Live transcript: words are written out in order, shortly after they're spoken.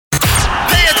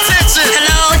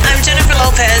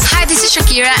Lopez. Hi, this is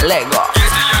Shakira. Lego.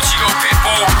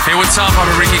 Hey, what's up? I'm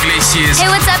Enrique Iglesias. Hey,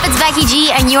 what's up? It's Becky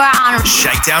G, and you are on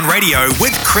Shakedown Radio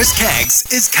with Chris Caggs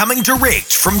is coming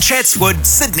direct from Chatswood,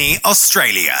 Sydney,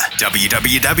 Australia.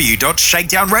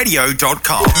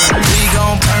 www.shakedownradio.com. We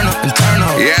gon' turn up and turn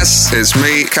up. Yes, it's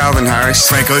me, Calvin Harris.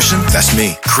 Frank Ocean, that's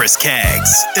me. Chris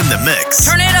Caggs in the mix.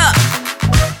 Turn it up.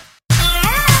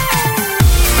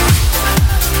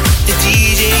 The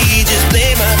DJ just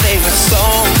played my favorite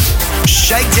song.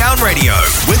 Shakedown Radio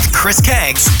with Chris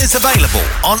Caggs is available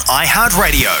on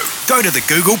iHeartRadio. Go to the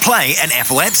Google Play and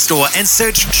Apple App Store and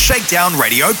search Shakedown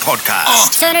Radio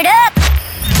Podcast. Turn it up.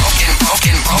 Broken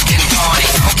party. Broken party.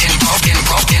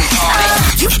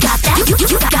 You got that? You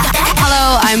got that?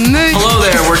 Hello, I'm Mood. Hello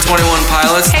there, we're 21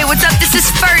 Pilots. Hey, what's up? This is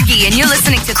Fergie, and you're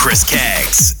listening to Chris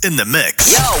Caggs in the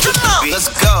mix. Yo, let's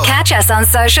go. Catch us on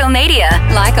social media.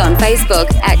 Like on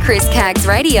Facebook at Chris Caggs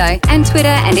Radio and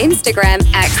Twitter and Instagram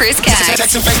at Chris Caggs.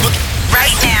 Text and Facebook.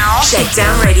 right now.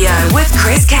 Shakedown Radio with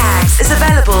Chris Caggs is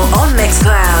available on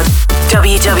Mixcloud.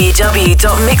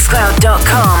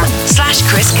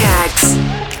 www.mixcloud.com/Chris Caggs.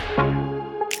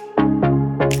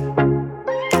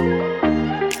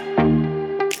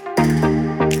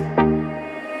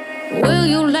 Will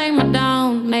you lay me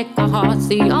down, make my heart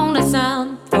the only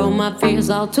sound, throw my fears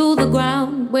all to the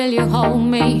ground? Will you hold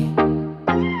me?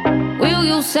 Will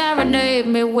you serenade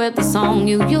me with the song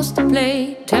you used to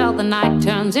play till the night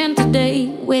turns into day?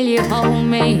 Will you hold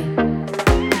me?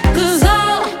 'Cause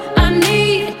all I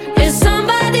need is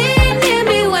somebody near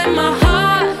me when my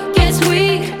heart gets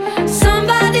weak.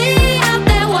 Somebody out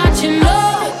there watching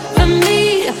over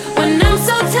me when I'm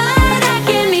so tired I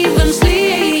can't even sleep.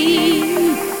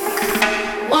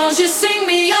 Won't you sing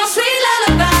me your sweet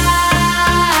lullaby?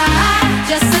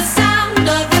 Just the sound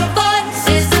of your voice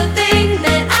is the thing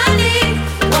that I need.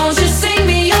 Won't you sing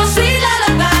me your sweet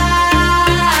lullaby?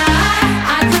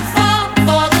 I could fall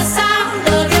for the sound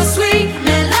of your sweet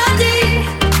melody.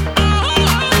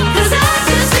 'Cause I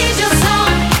just need your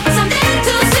song, something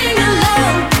to sing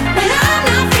along. When I'm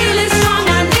not feeling strong,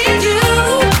 I need you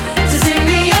to sing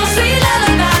me your sweet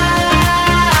lullaby.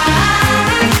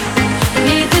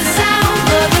 Need the sound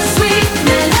of your sweet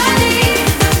melody,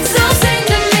 so sing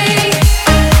to me.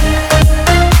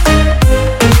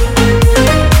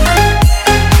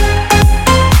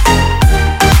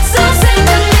 So sing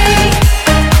to me.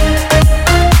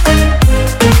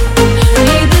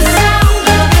 Need the sound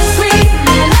of your sweet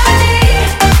melody,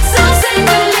 so sing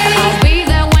to me. I'll be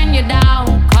there when you're down,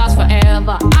 'cause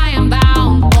forever I am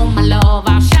bound. Oh my love,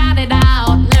 I'll shout it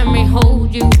out, let me hold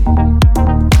you.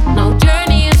 No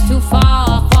journey is too far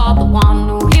for the one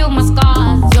who healed my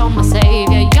scars. You're my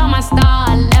savior, you're my star,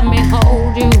 let me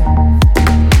hold you.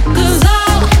 'Cause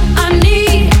all I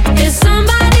need is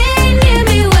somebody near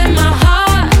me when my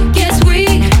heart gets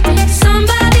weak.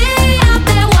 Somebody out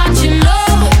there watching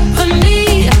over me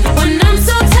when I'm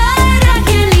so tired I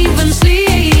can't even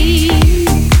sleep.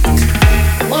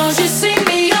 Won't you sing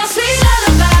me your sweet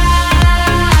lullaby?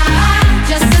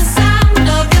 Just the sound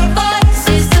of your voice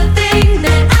is the thing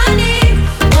that I need.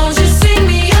 Won't you sing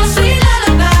me your sweet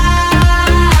lullaby?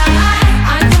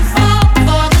 I can fall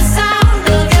for the sound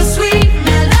of your sweet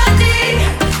melody,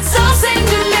 so sing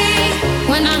to me.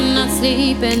 When I'm not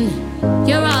sleeping,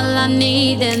 you're all I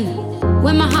need, and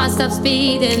when my heart stops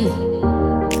beating,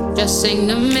 just sing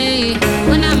to me.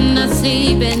 When I'm not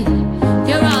sleeping,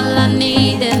 you're all I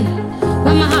need, and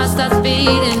when my heart stops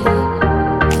beating,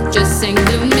 just sing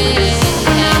to me.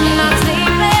 I'm not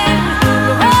sleeping,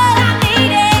 you're all I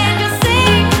need, and just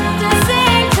sing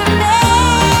to me.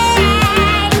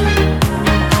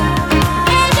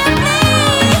 And you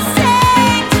please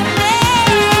sing to me.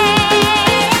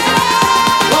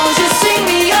 Won't you sing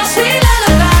me your sweet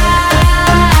lullaby?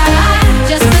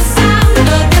 Just the sound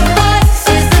of your voice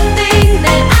is the thing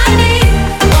that I need.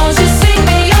 Won't you sing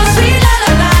me your sweet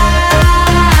lullaby?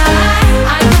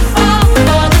 I could fall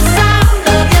for the sound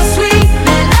of your sweet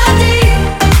melody.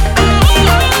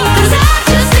 'Cause I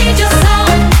just need your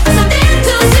song, something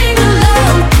to sing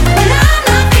along. When I'm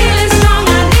not feeling strong,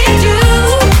 I need you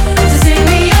to sing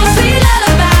me your sweet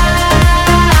lullaby.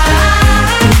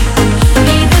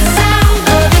 Need the sound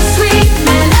of your sweet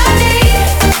melody,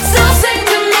 so sing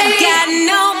to me. Got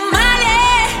no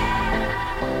money,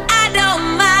 I don't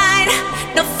mind.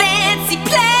 No fancy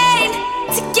plane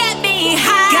to get me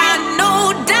high. Got no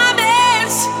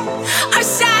diamonds or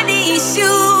shiny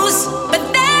shoes, but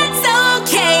that's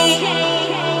okay.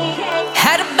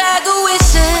 Had a bag of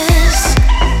wishes,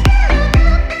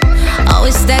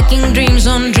 always stacking dreams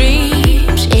on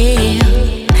dreams, yeah.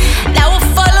 Now I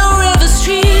follow river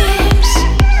streams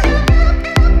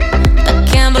that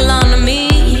can't belong to me,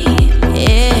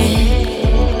 yeah.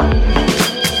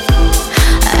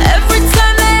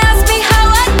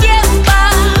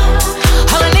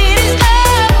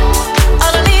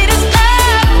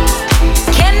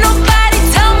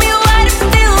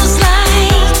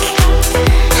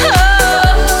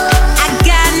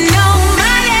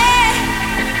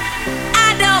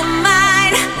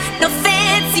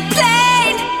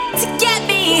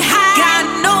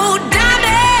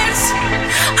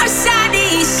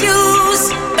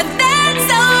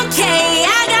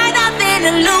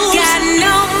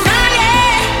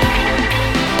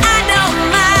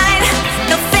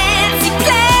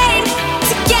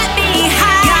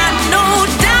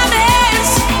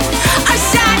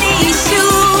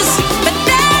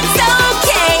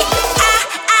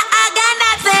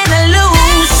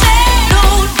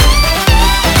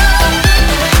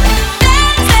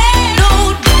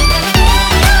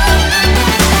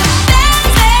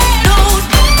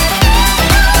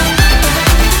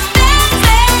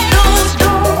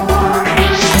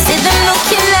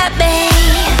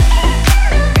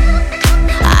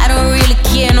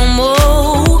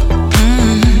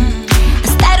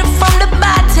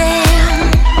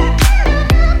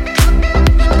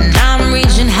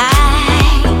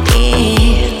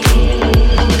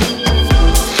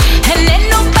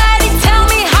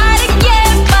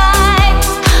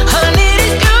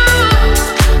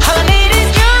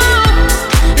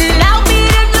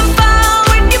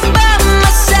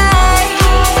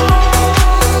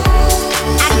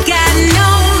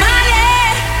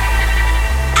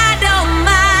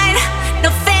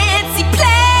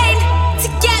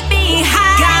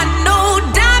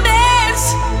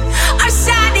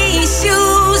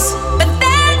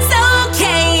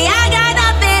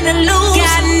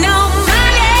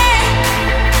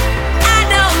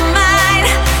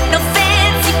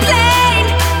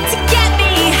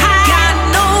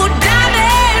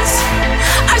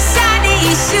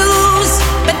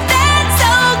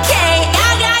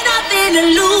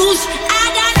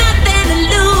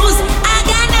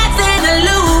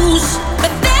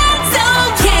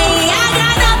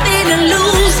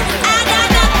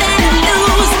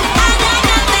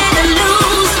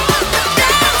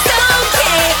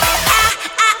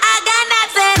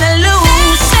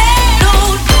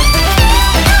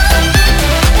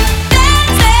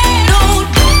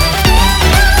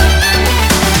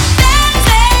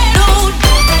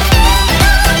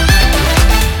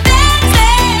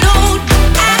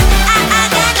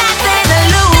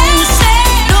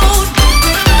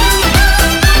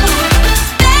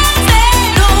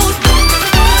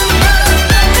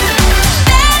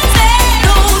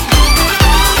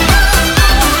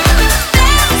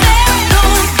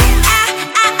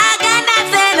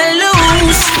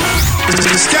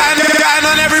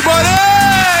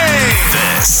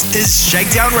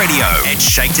 Radio at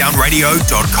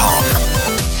shakedownradio.com.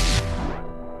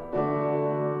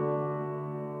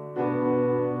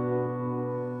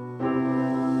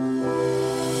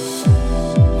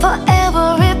 For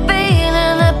every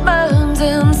feeling that burns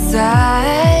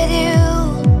inside you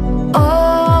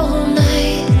all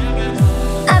night,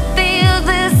 I feel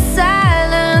this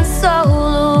silence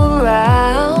all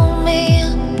around me.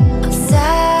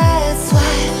 That's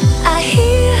why I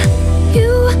hear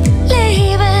you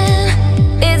leaving.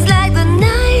 It's like the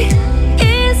night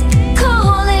is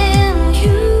calling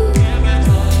you.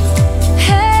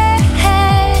 Hey,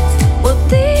 hey, well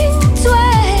things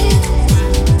wait.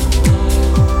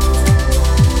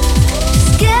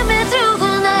 Get me through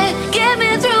the night, get me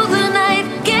through the night,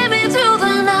 get me through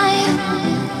the night.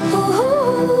 Ooh.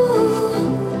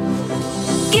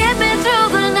 Get me through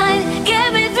the night, get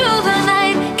me through the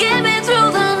night, get me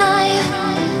through the night.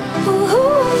 Ooh.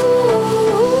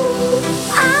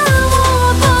 I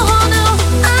won't fall, no,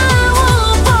 I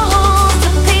won't fall to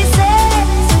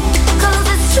pieces, 'cause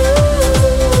it's true.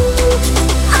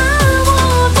 I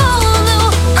won't fall, no,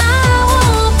 I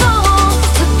won't fall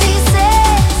to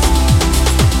pieces.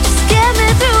 Get me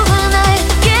through the night,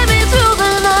 get me through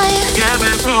the night. Get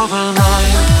me through the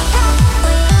night.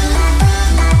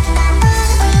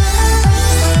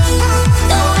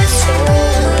 No, it's true.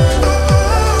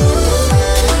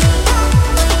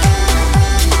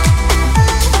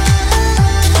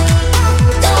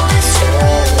 No, it's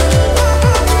true.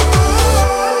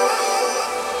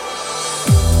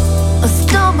 A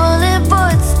stumbling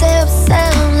footsteps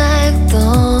sound like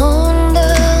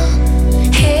thunder.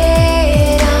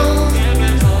 Head down,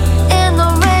 and the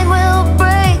rain will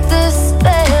break the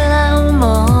spell I'm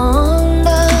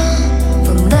under.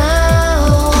 From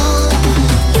now on,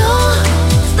 you're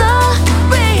the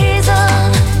reason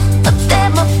that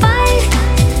my fight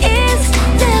is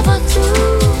never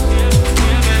through.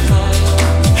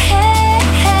 Hey,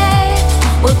 hey,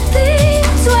 well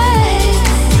things wait.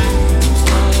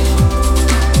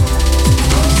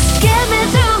 Get me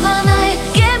through the night,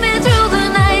 get me through the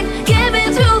night, get me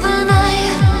through the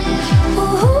night.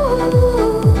 Ooh.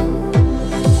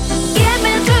 Get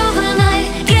me through the night,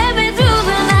 get me through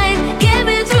the night, get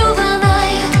me through the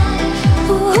night.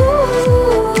 Ooh.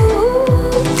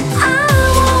 I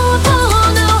won't fall,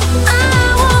 no, I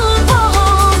won't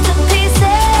fall to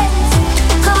pieces,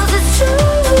 'cause it's true.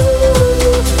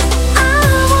 I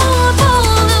won't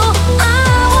fall, no, I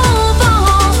won't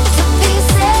fall to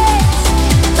pieces.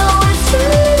 No, it's true.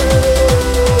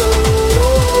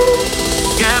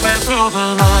 Get me through the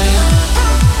night.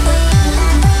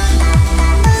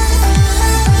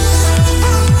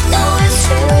 No, it's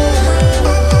true.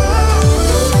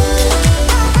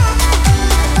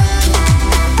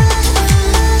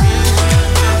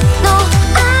 No,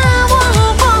 I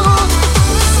won't fall.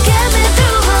 Get me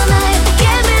through the night,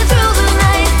 get me through the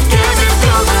night, get me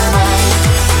through the night.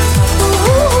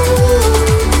 Ooh.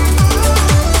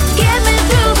 Get me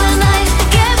through the night,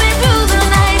 get me through the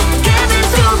night, get me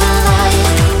through the night.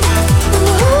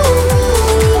 Ooh.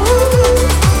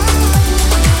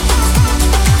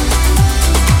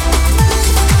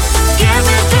 Get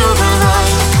me through the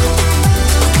night.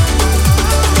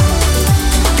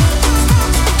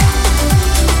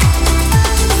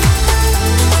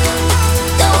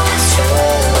 No, it's true.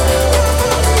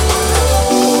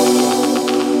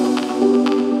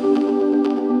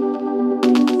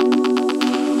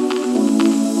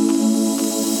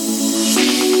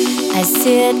 I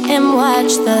sit and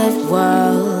watch the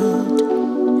world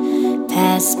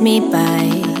pass me by.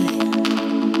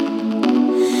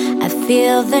 I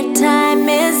feel the time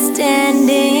is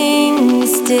standing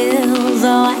still,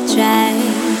 though I try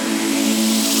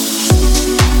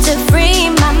to free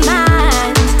my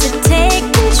mind, to take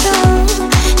control.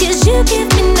 'Cause you give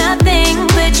me nothing,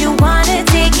 but you wanna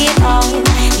take it all.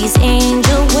 These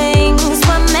angel wings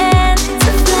were meant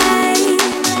to fly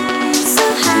so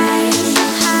high.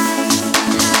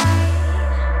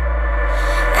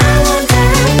 I want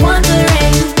that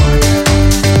wandering,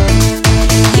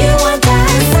 you want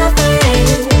that suffering.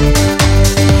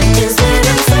 'Cause when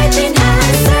I'm searching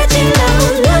high, searching low,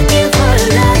 looking for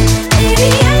love, baby,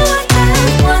 I want that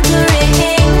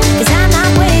wandering. 'Cause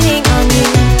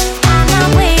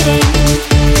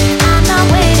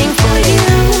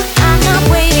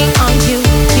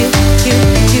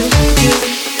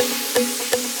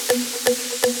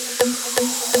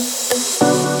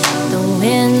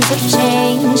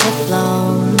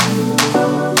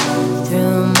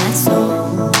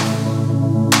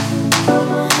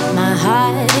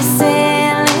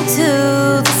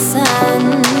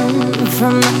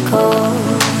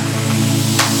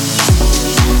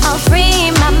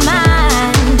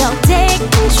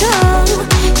strong.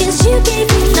 'Cause you gave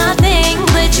me nothing,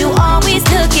 but you always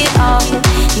took it all.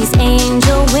 These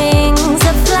angel wings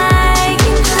are flying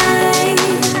high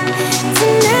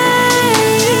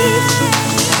tonight.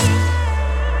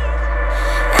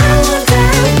 I want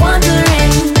that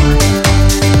wondering.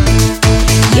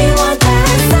 You want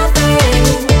that suffering.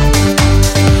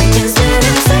 'Cause when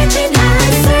I'm searching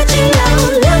high, searching low,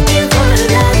 looking for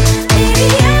love, baby,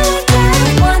 I want that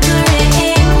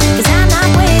wondering. 'Cause I'm not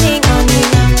waiting on you.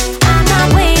 I'm not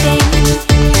waiting.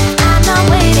 I'm not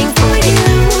waiting for you.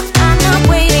 I'm not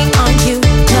waiting on you.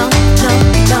 No, no,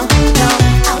 no, no.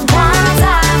 I want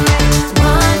that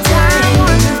wondering.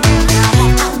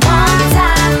 I want that wondering. I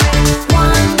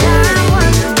want that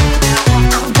wondering.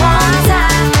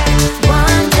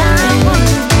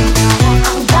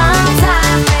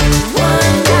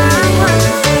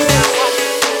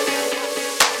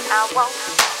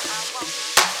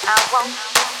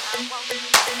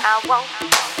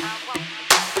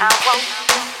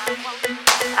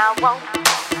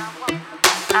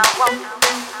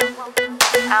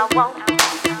 I want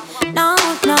that No,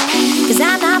 no, 'cause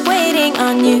I'm not waiting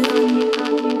on you.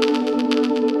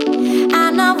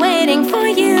 I'm not waiting for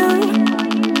you.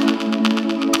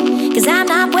 'Cause I'm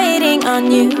not waiting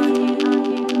on you.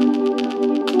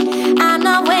 I'm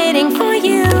not waiting for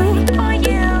you.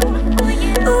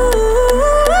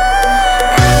 Ooh,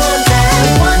 I want that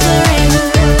wondering.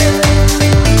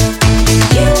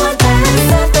 You want that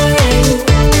suffering.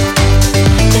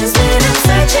 'Cause when I'm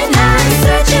searching high,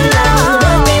 searching low,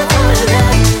 looking for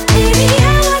love, baby, I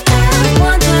want that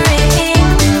wondering.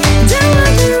 That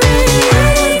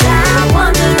wondering. I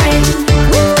want that wondering.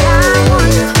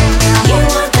 You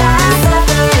want that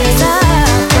suffering.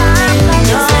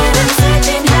 'Cause when I'm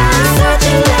searching high,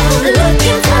 searching low,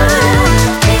 looking for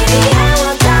love, baby, I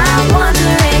want that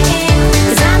wondering.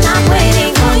 'Cause I'm not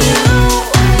waiting on you.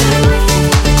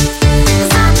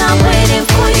 'Cause I'm not waiting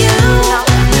for you.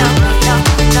 No, no,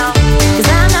 no. 'Cause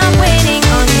I'm not waiting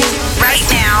on you. Right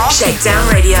now. Shakedown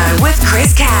Radio with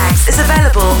Chris Caggs is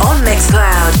available on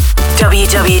Mixcloud.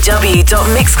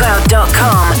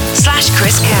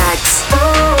 www.mixcloud.com/Chris Caggs.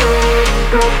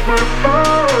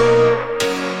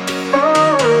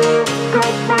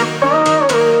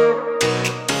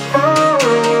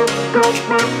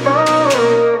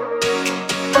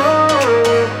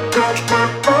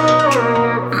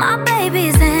 My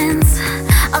baby's hands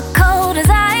are cold as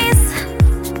ice.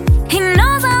 He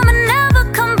knows I'ma never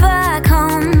come back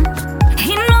home.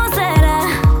 He knows that I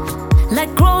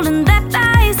like rolling that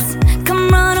dice. Come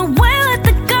run away with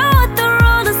the girl with the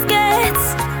roller skates.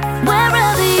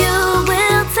 Wherever you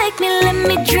will take me, let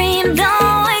me dream.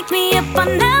 Don't wake me up,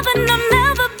 I'll never, no,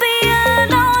 never be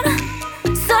alone.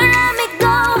 So let me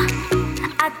go.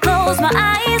 I close my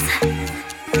eyes.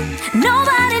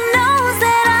 Nobody knows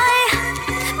that I've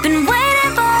been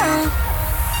waiting for.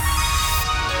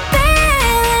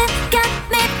 Feeling, got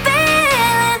me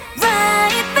feeling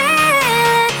right.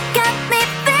 Feeling, got me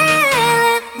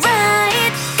feeling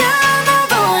right. Girl on the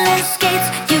roller skates,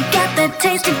 you got the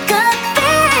taste of good.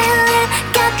 Feeling,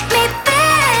 got me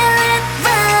feeling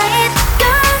right.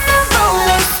 Girl on the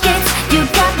roller skates, you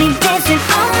got me dancing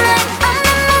all night. I'm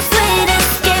on my sweet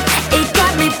escape, it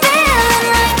got me feeling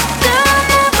right. Girl on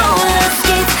the roller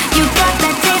skates, you got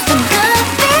that taste of good.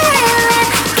 Feeling,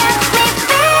 got me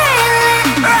feeling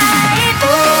right.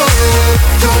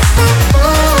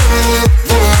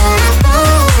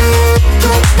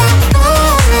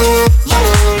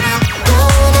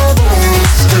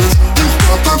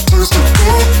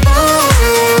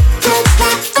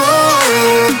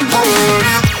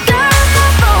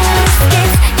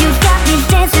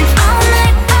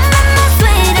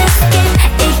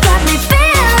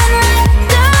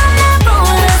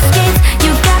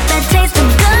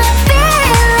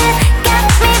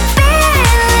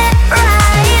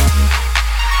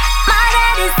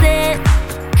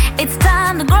 It's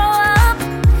time to grow up.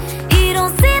 He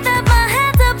don't see that my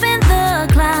head's up in the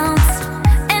clouds,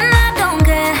 and I don't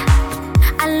care.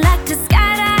 I like to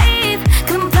skydive,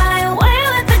 come fly away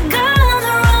with the girl on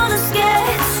the roller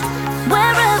skates.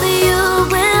 Wherever you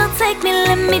will take me,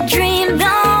 let me dream.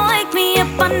 Don't wake me up,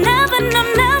 I'll never, no,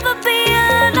 never be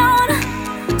alone.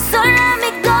 So let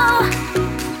me go.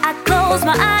 I close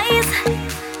my eyes.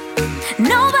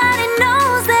 Nobody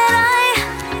knows that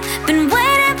I've been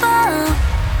waiting for.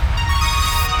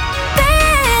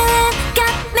 Feeling,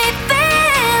 got me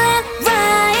feeling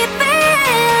right.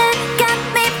 Feeling, got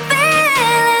me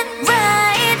feeling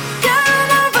right. Girl on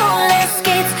the roller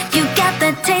skates, you got the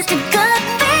taste of good.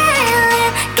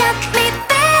 Feeling, got me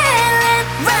feeling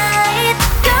right.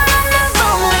 Girl on the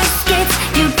roller skates,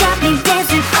 you got me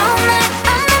dancing all night.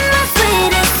 I'm on my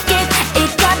sweet escape,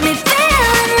 it got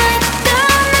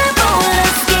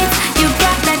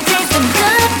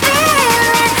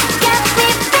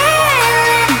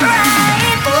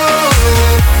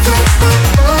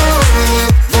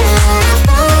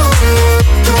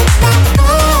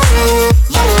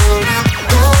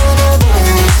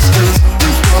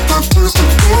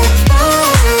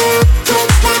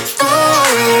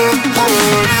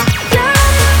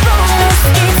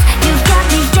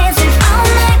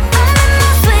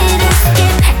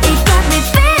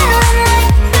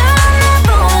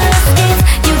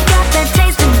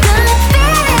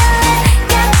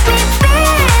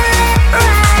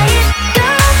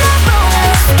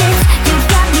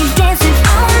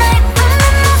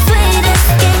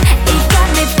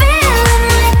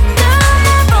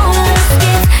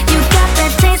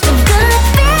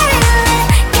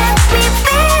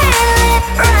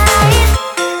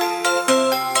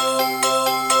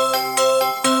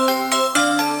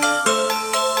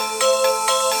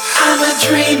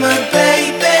dreamer,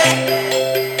 baby.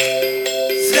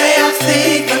 Say I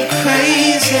think I'm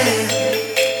crazy.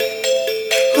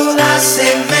 Well, I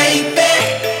say maybe,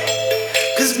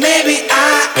 'cause maybe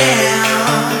I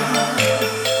am.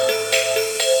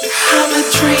 I'm a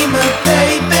dreamer,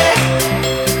 baby.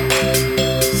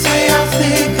 Say I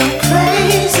think I'm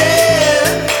crazy.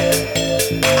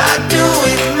 I do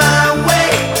it my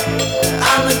way.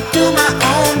 I'ma do my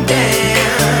own dance.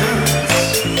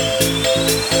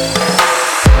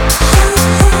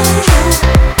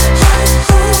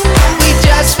 We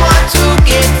just want to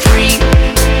get free.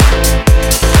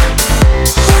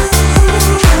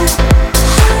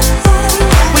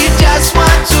 We just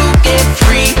want to get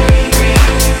free.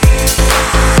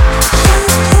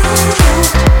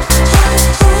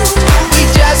 We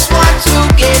just want to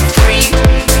get free.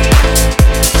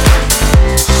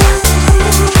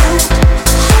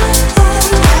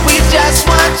 We just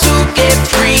want to get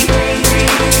free.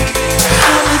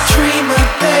 I'm a dreamer,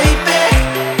 baby.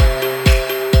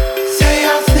 Say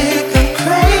I think I'm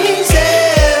crazy.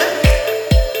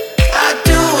 I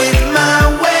do it my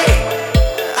way.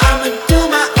 I'ma do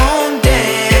my own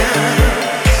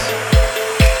dance.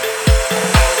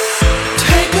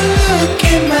 Take a look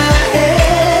in my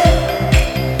head.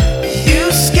 You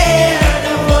scared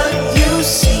of what you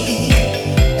see?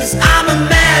 'Cause I'm a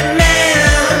madman.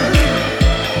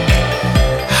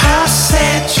 I'll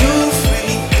set you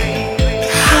free.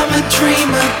 I'm a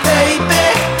dreamer, baby.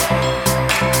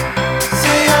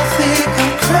 Say I think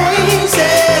I'm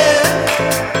crazy.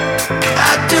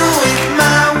 I do it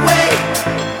my way.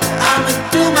 I'ma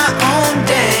do my own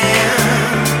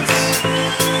dance.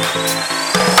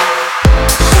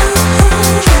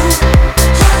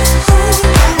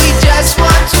 We just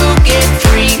want to get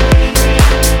free.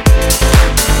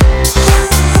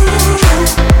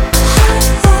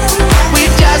 We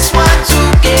just want to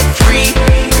get free.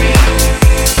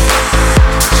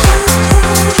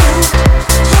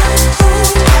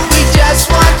 We just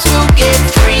want to get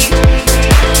free.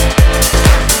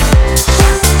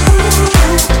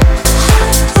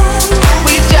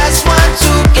 We just want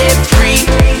to get free.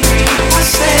 I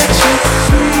said you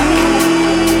free.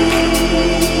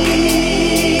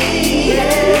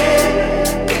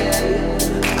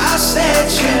 I said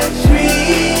you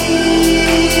free.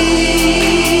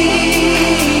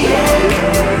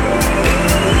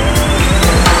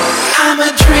 I'm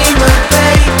a dreamer,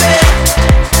 baby.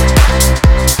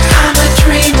 I'm a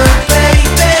dreamer,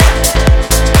 baby.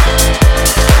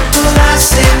 Well, I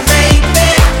said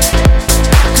maybe,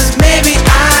 'cause maybe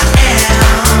I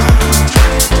am.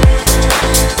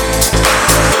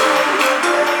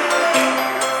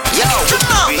 Yo,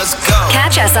 let's go.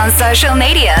 Catch us on social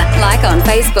media, like on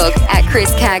Facebook at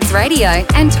Chris Caggs Radio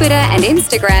and Twitter and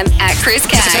Instagram at Chris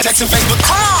Caggs. Text and Facebook.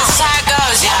 Come on. That's how it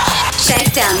goes, yeah.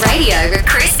 Shakedown Radio with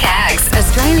Chris Caggs,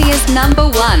 Australia's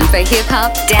 #1 for hip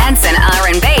hop, dance, and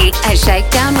R&B at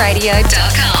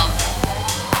shakedownradio.com.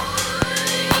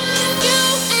 You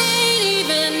ain't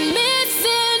even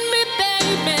missing me,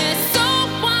 baby. So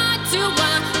why do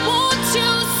I want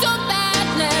you so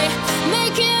badly?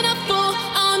 Making a fool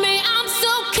of me, I'm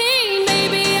so keen,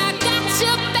 baby. I got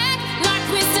your back like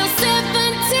we're still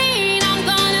 17. I'm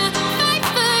gonna fight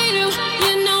for you,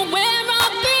 you know where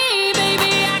I'll be,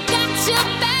 baby. I got your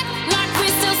back like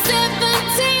we're still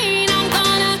 17. I'm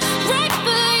gonna fight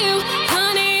for you,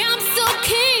 honey. I'm so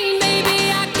keen, baby.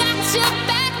 I got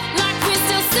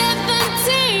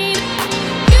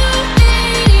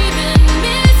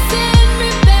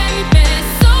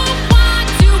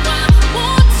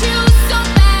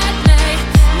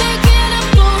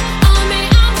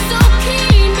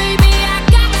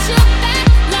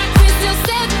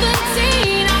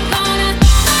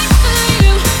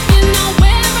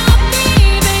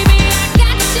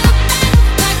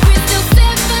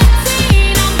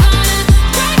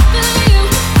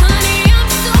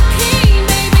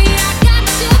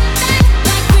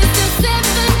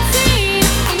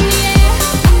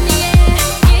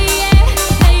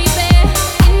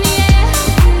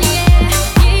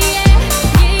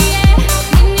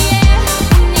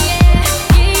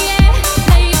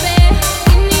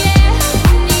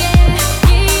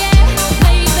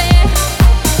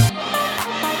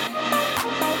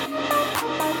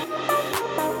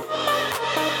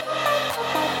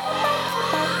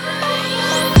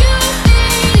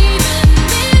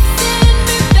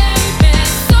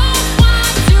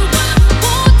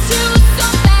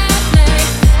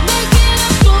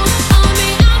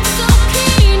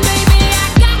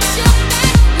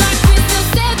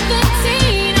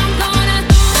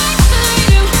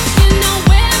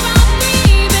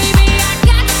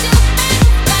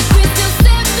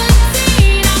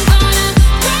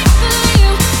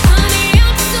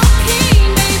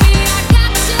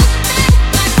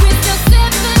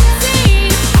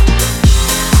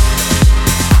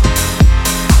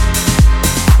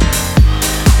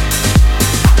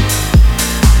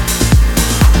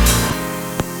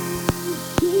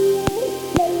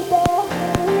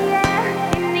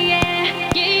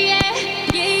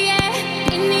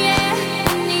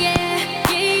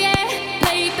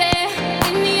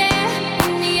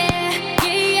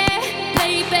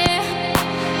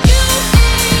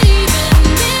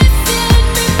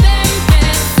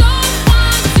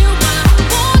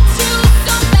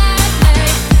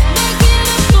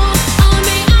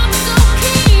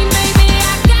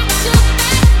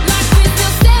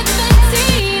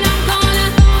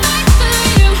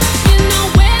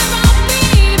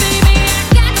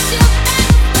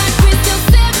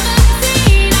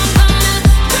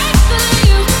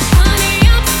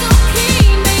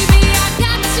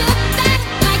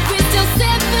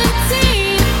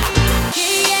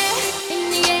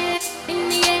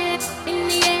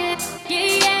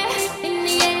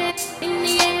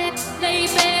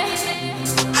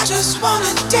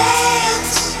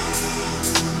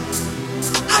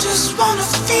just wanna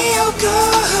feel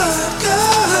good,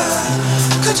 good.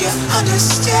 Could you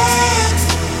understand?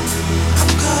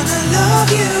 I'm gonna love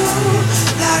you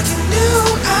like you knew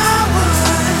I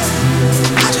would.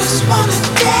 I just wanna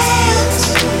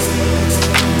dance.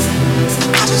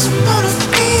 I just wanna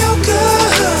feel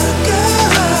good,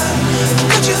 good.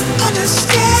 Could you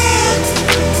understand?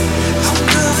 I'm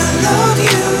gonna love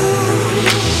you.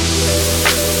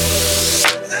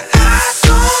 I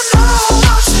don't know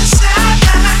what's inside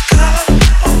my cup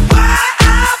or why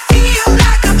I feel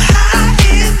like I'm high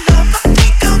enough. I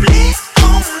think I'm lit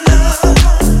on love.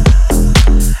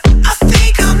 I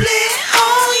think I'm lit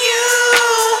on you.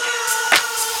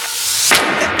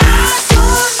 I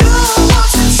don't know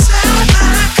what's inside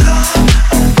my cup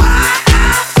or why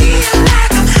I feel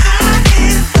like I'm high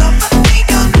enough. I think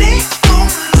I'm lit on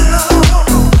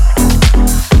love.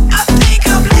 I think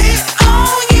I'm lit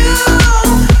on you.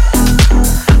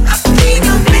 I think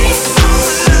I'm lit on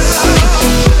love.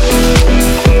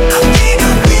 I think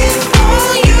I'm lit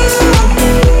on you.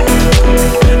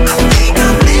 I think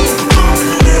I'm lit on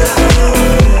love.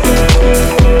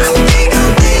 I think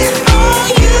I'm lit on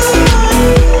you.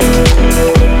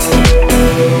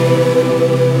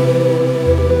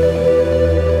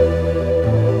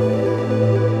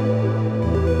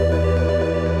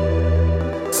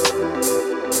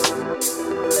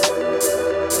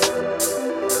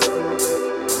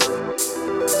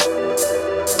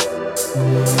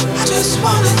 I just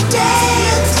wanna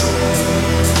dance.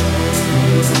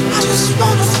 I just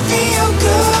wanna feel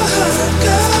good,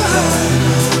 good.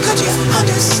 Could you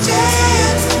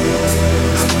understand?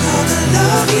 I'm gonna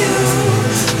love you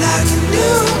like you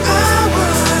knew I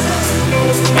would.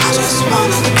 I just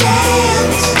wanna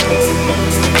dance.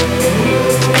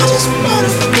 I just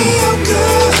wanna feel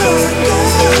good,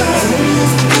 good.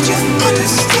 Could you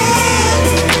understand?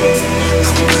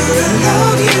 I'm gonna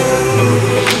love you.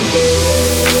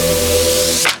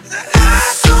 I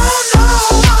don't know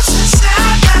what's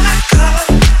inside my cup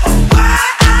or why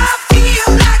I feel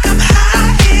like I'm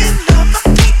high enough. I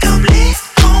think I'm lit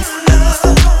on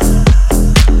love.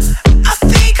 I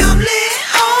think I'm lit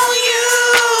on you.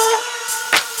 I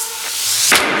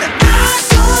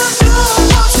don't know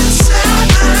what's inside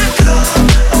my cup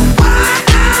or why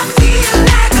I feel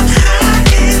like I'm high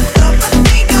enough. I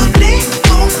think I'm lit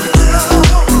on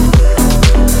love.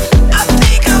 I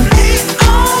think I'm lit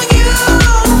on you.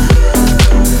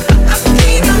 I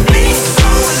think I'm lit on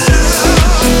love. I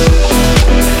think I'm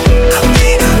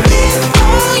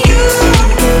lit on you. I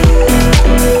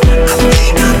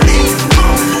think I'm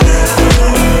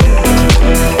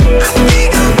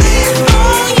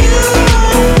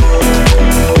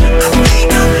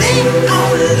lit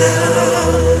on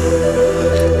love.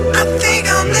 I think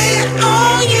I'm lit on you. I think I'm lit on love. I think I'm lit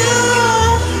on you.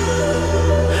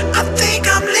 I think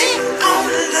I'm lit on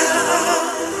love.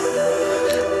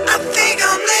 I think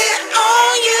I'm lit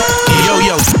on you.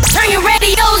 Yo. Turn your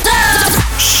radios up.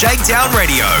 Shakedown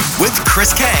Radio with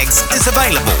Chris Kaggs is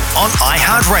available on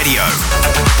iHeartRadio.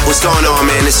 What's going on,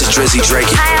 man? This is Drizzy Drake.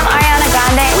 Hi, I'm Ariana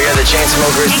Grande. We are the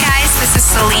Chainsmokers. Hey guys, this is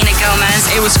Selena Gomez.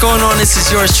 Hey, what's going on? This is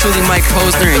yours truly, Mike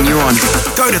Posner, and you're on.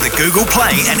 Go to the Google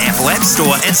Play and Apple App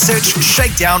Store and search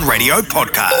Shakedown Radio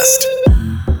Podcast.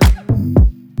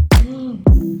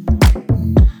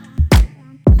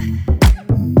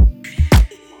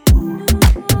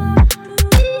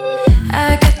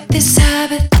 I got this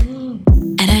habit,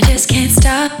 and I just can't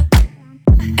stop.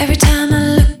 Every time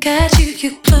I look at you,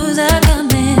 your clothes are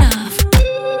coming off.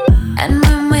 And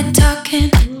when we're talking,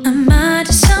 my mind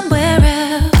is somewhere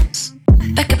else.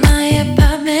 Back at my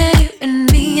apartment, you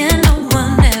and me and no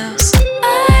one else.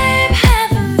 I'm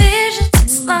having visions,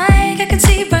 it's like I can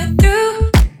see right through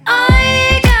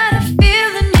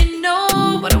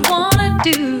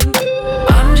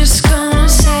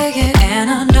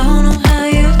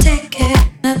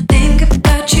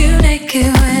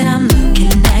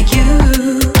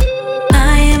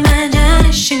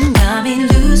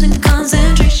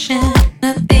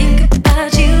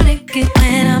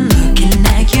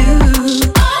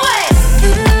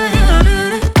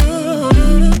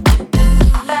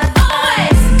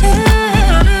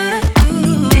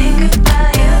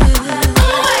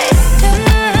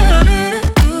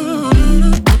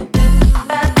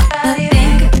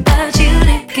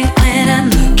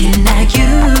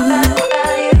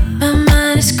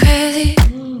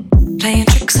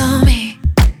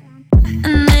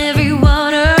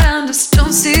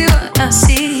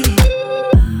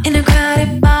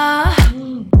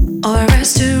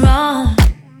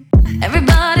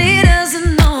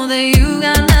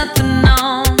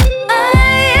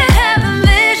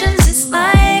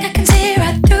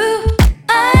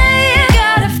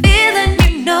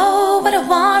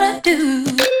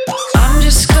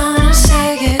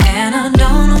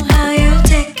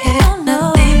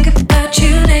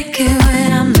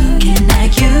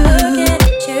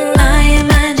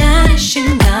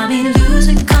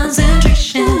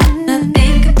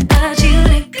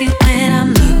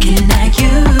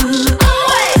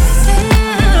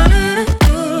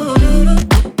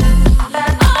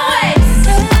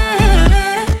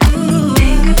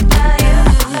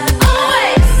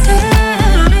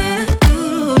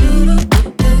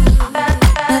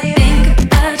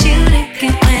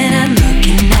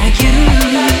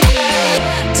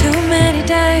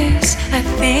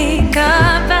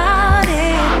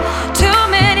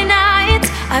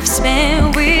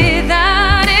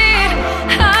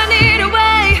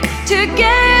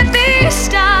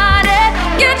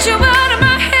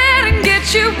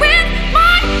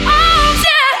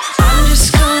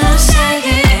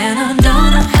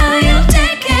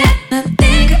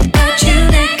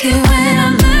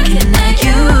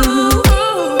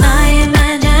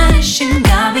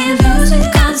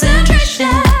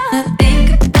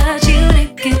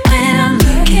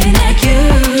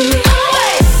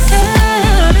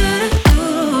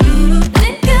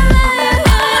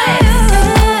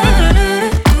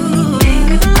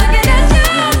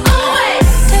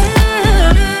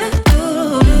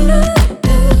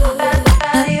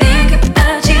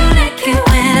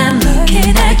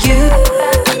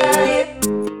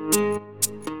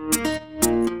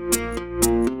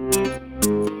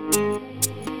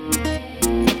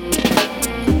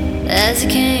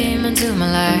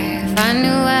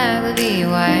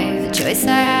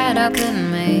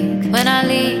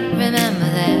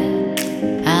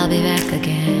back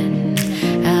again.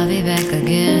 I'll be back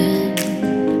again.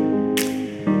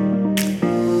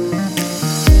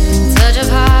 Touch of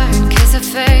heart, kiss of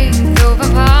fate. Open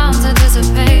palms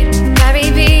anticipate. Carry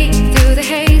me through the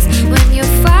haze. When you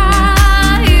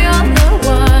find you're the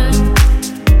one,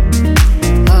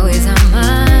 always on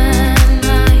my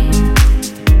mind.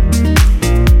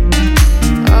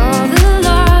 All the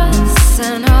loss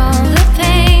and all the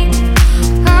pain,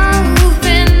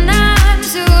 open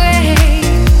arms away.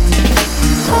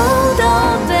 Hold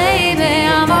on, baby,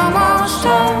 I'm almost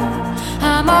home.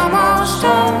 I'm almost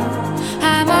home.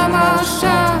 I'm almost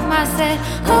home. I said,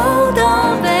 hold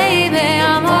on, baby,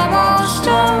 I'm almost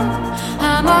home.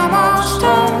 I'm almost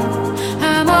home.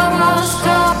 I'm almost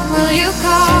home. Will you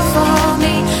call for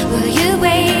me? Will you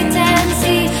wait and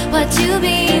see what you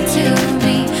mean to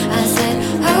me? I said,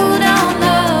 hold on,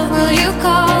 love. Will you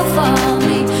call for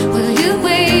me? Will you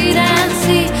wait and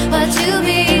see what you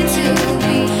mean to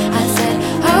me? I said,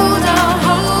 hold on,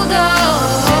 hold on.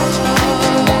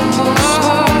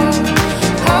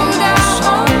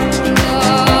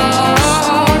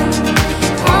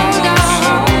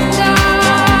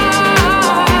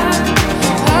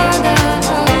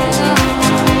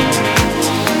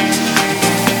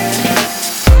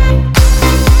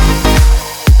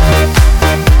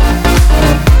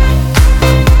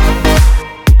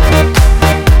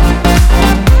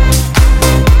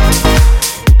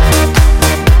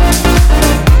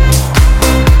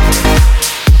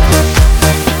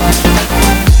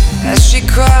 As she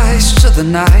cries to the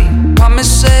night,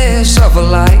 promises of a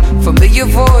light. Familiar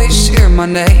voice, hear my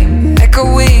name,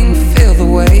 echoing, feel the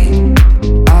weight.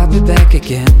 I'll be back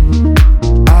again.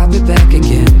 I'll be back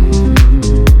again.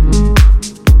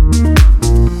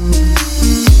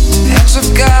 Hands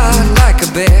of God like a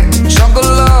bear, jungle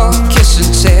love, kiss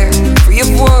and tear. Free of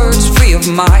words, free of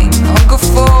mind, hunger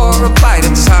for a bite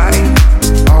of time.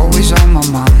 Always on my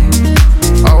mind,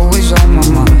 always on my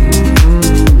mind.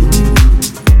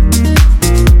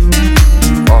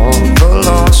 All the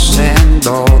loss and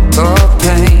all the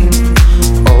pain,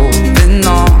 open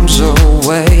arms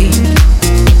away.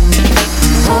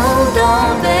 Hold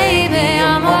on, baby,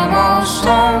 I'm almost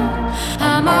home.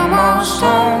 I'm almost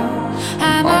home.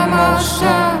 I'm almost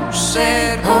home.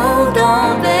 Said, hold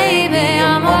on, baby,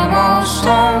 I'm almost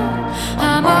home.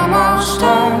 I'm almost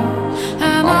home.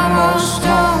 I'm almost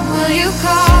home. Will you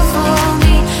call for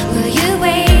me? Will you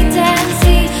wait and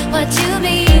see what you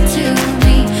mean to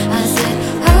me? I said,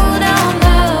 hold on,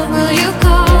 love. Will you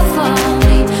call for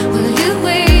me? Will you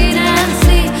wait and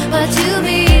see what you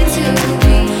mean to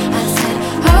me? I said,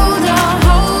 hold on,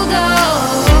 hold on.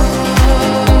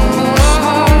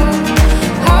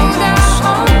 Hold on,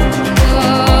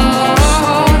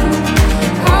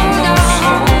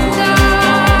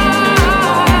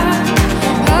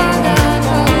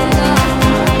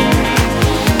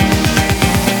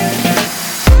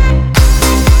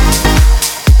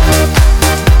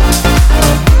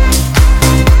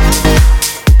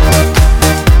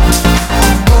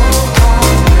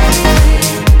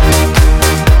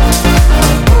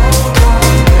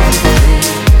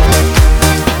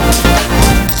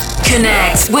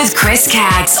 Connect with Chris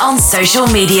Caggs on social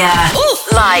media.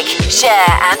 Like,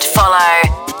 share and follow.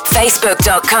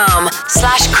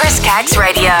 Facebook.com/Chris Caggs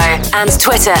Radio and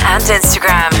Twitter and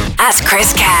Instagram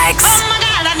 @Chris Caggs. Oh my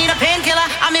God, I need a painkiller.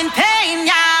 I'm in pain,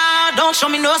 yeah. Don't show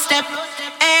me no step.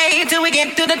 Hey, till we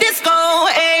get to the disco.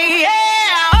 Hey,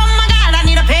 yeah. Oh my God, I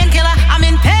need a painkiller. I'm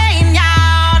in pain,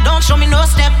 yeah. Don't show me no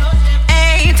step.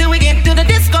 Hey, till we get to the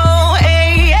disco.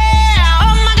 Hey, yeah.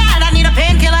 Oh my God, I need a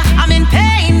painkiller. I'm in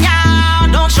pain, yeah.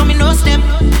 Don't show me no step.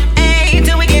 Hey,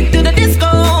 till we get to the disco.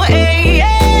 Hey,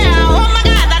 yeah. Oh my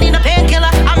God, I need a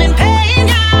painkiller. I'm in pain,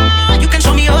 yeah. You can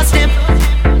show me your step.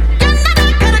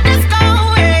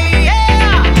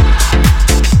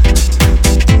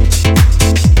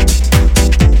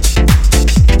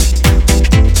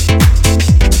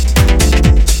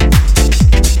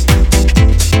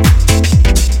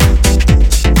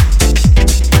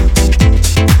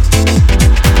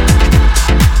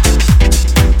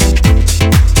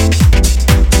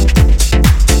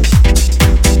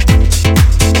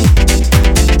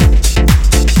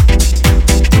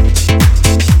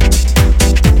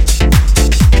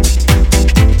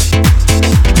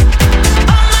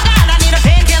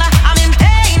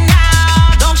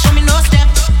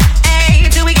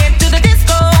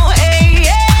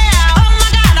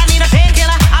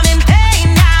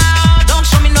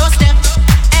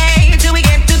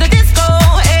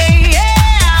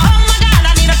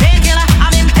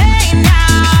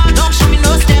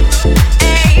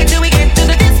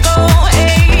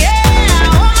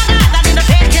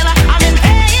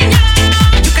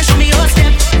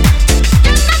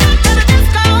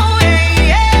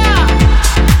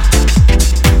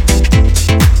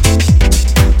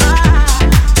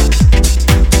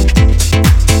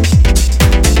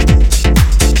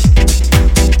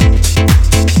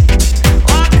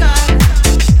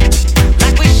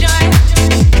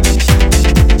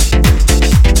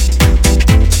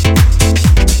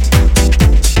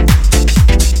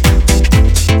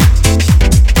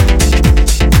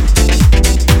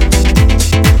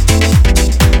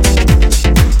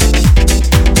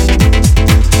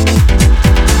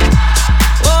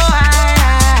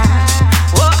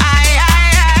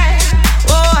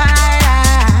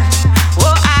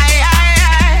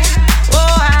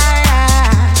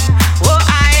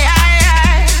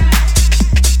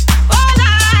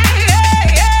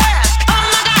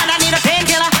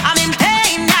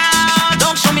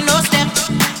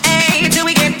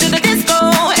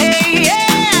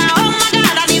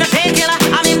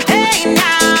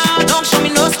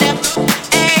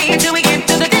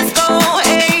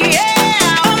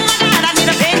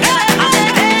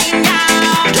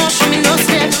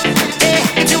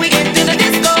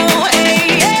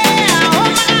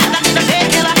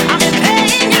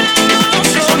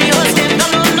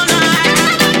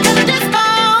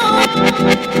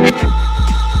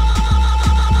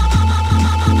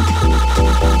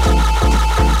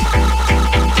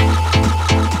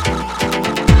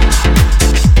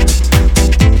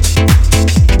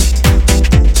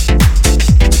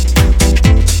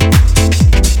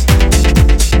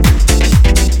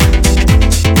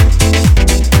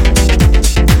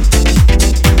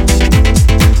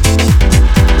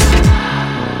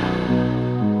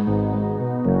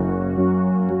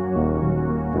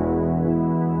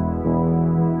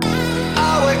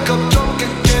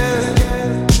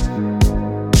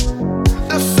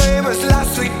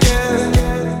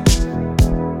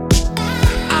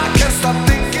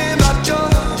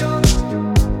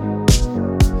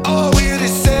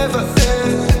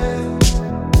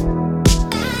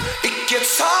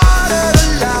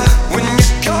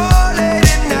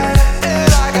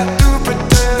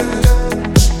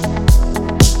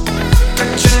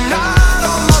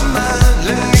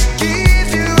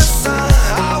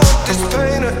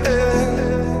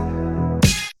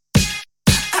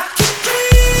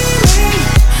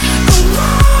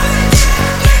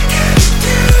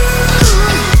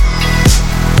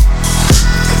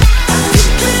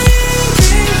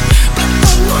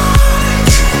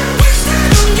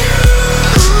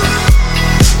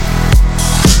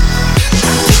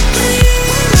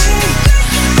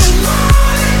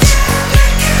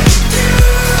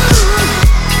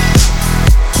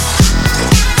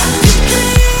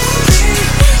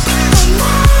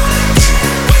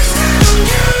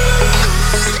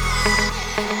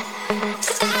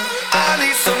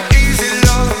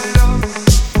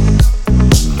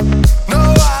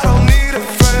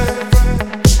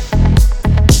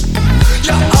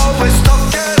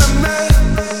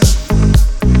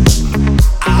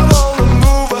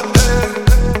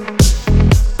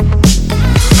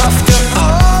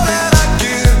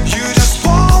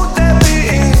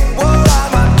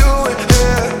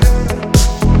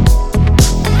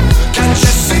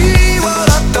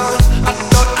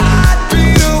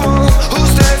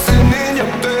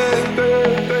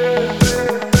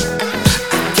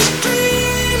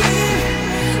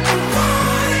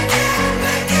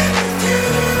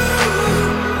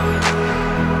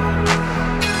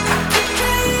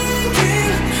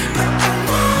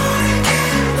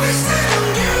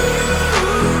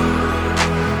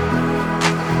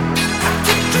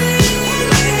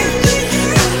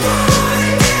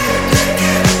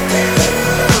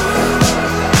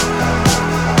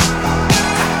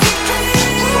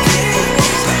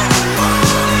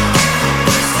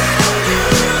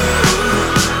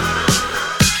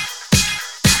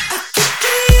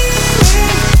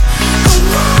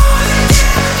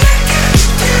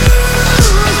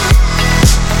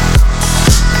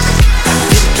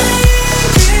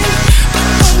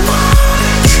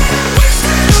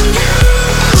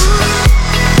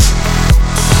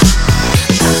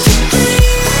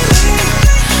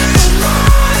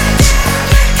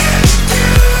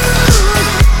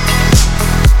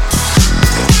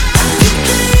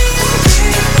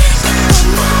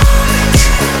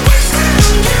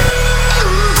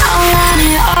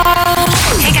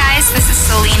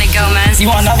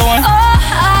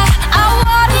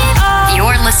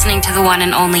 the one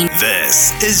and only.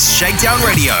 This is Shakedown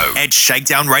Radio at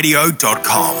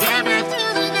shakedownradio.com.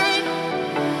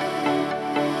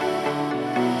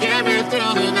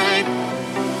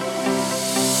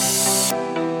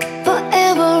 For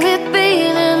every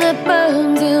feeling that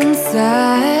burns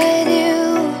inside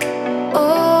you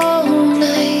all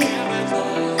night,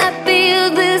 I feel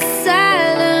this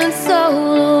silence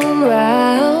all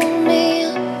around me.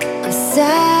 I'm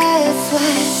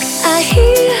satisfied. I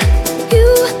hear you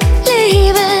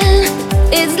leaving.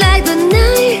 It's like the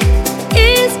night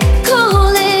is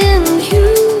calling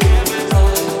you.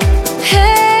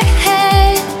 Hey,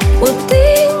 hey, will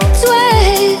things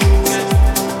wait?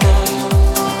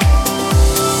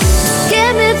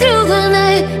 Get me through the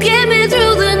night, get me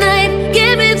through the night,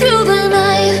 get me through the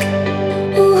night.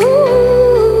 Ooh.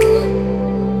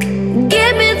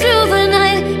 Get me through the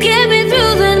night, get me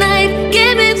through the night,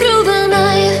 get me through the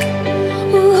night.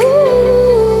 Ooh.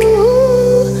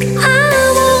 I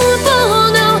won't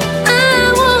fall, no, I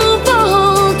won't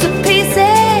fall to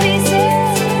pieces.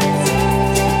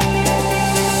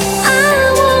 I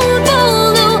won't fall,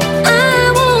 no, I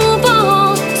won't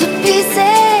fall to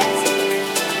pieces.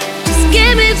 Just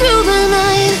get me through the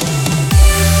night.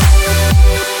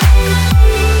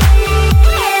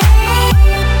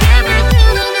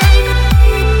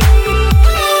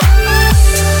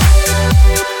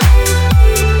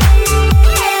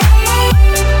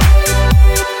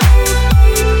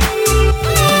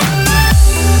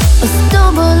 A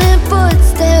stumbling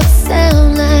footsteps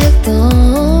sound like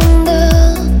thunder.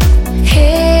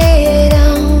 Head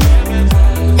down,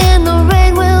 and the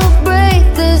rain will break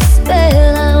the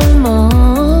spell I'm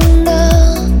under.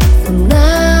 From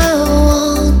now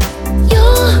on,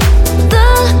 you're the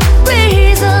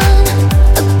reason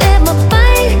that my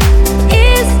fight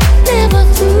is never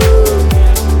through.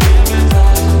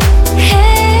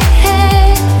 Hey, hey,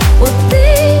 will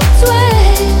things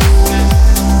wait?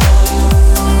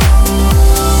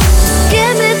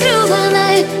 Get me through the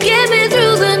night, get me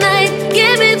through the night,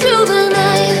 get me through the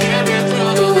night.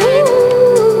 Ooh.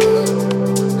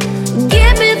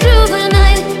 Get me through the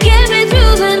night, get me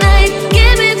through the night,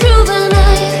 get me through the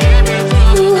night.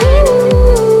 Ooh.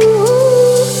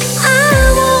 I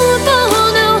won't fall,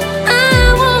 no, I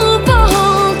won't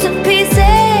fall to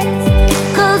pieces,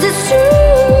 'cause it's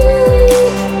true.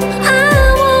 I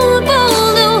won't fall,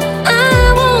 no, I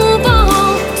won't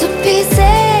fall to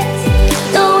pieces.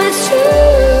 No, it's true.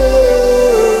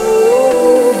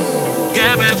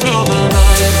 Get me through the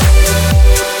night.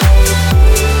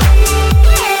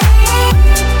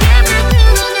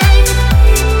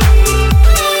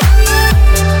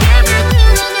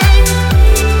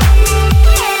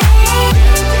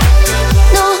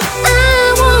 No, I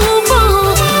won't fall.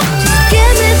 Just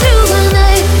get me through the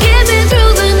night, get me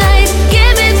through the night,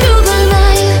 get me through the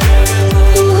night.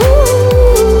 Ooh.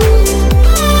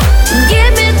 Get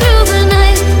me through the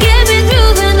night, get me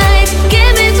through the night, get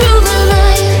me through the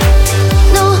night.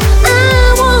 No, I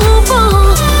won't fall.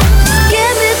 Just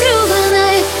get me through the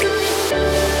night,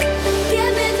 get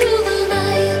me through the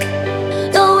night.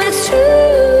 No, it's true.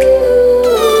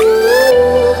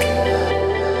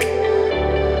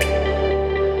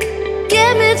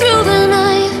 Get me through the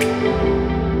night.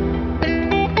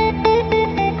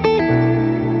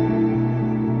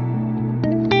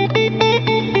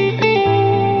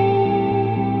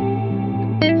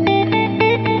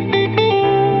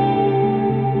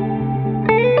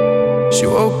 She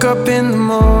woke up in the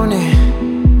morning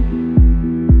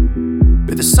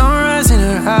with the sunrise in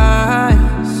her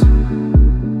eyes,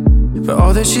 but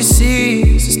all that she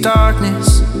sees is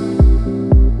darkness.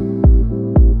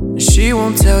 And she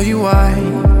won't tell you why.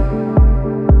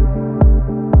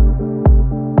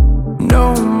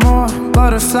 No more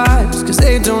butterflies, 'cause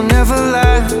they don't ever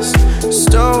last.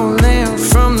 Stolen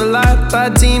from the light by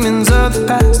demons of the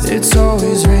past. It's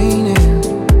always raining.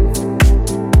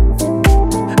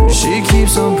 She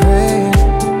keeps on praying.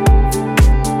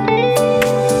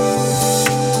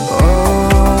 Oh,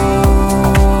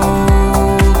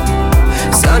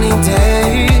 sunny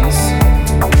days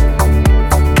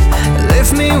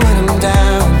lift me when I'm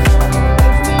down.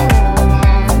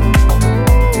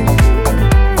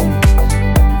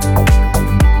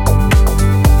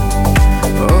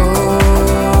 Oh,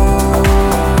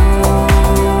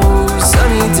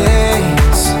 sunny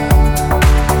days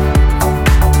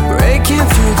breaking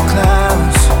through the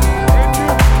clouds.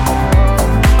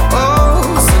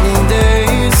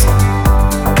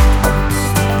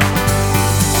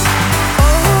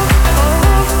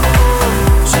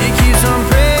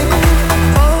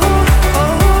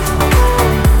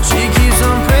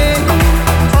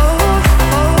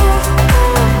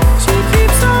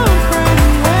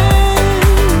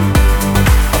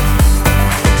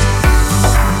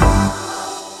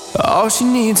 All she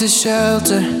needs is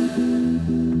shelter.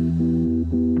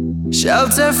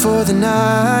 Shelter for the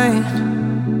night.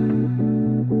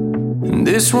 And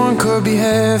this one could be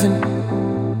heaven,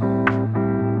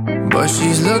 but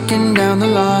she's looking down the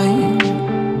line.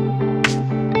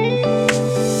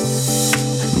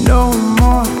 No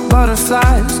more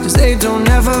butterflies, 'cause they don't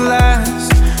ever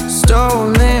last.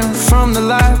 Stolen from the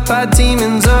light by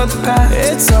demons of the past.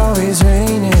 It's always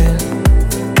raining.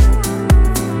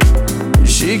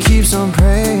 She keeps on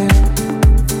praying.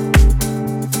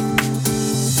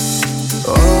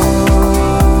 Oh,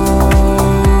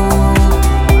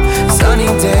 sunny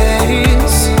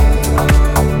days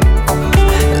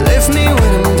lift me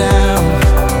when I'm down.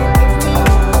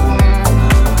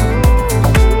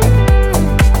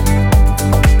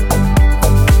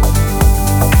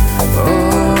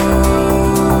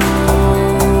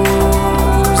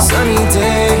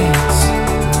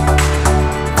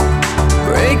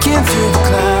 Breaking through the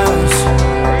clouds.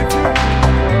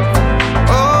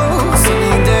 Oh,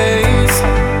 sunny days.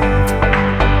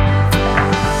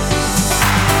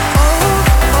 Oh,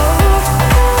 oh,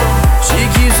 she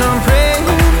keeps on praying.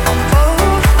 Oh,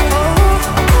 oh,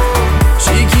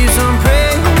 she keeps on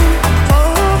praying. Oh,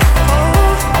 oh,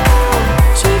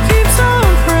 she keeps on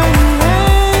praying.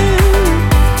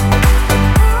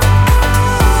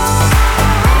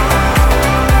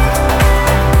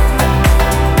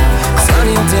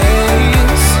 Sunny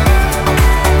days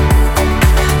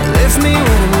lift me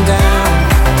when I'm down.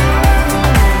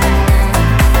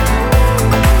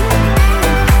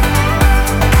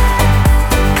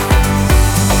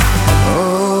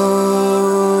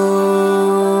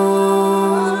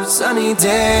 Oh, sunny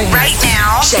day. Right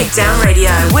now, Shakedown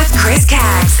Radio with Chris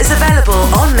Caggs is available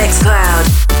on Mixcloud.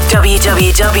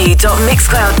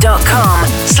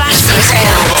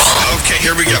 www.mixcloud.com/ChrisCaggs. Okay,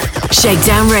 here we go.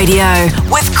 Shakedown Radio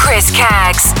with Chris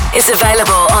Caggs is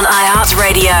available on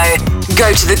iHeartRadio.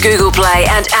 Go to the Google Play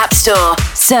and App Store.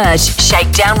 Search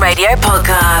Shakedown Radio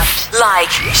Podcast.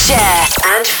 Like, share,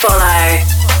 and follow.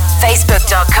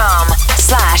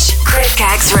 Facebook.com/Chris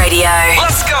Caggs Radio.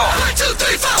 Let's go. 1, 2,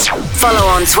 3, 4. Follow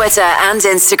on Twitter and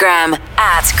Instagram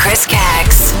 @Chris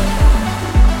Caggs.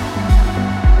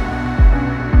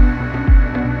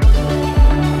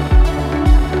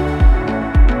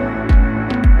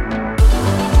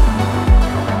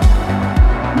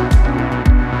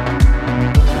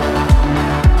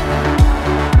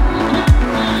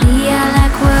 We are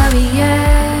like warriors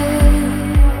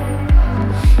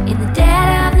in the dead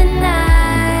of the night.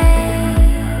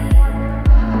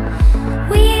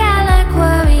 We are like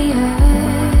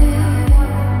warriors,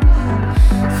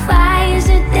 fires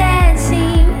are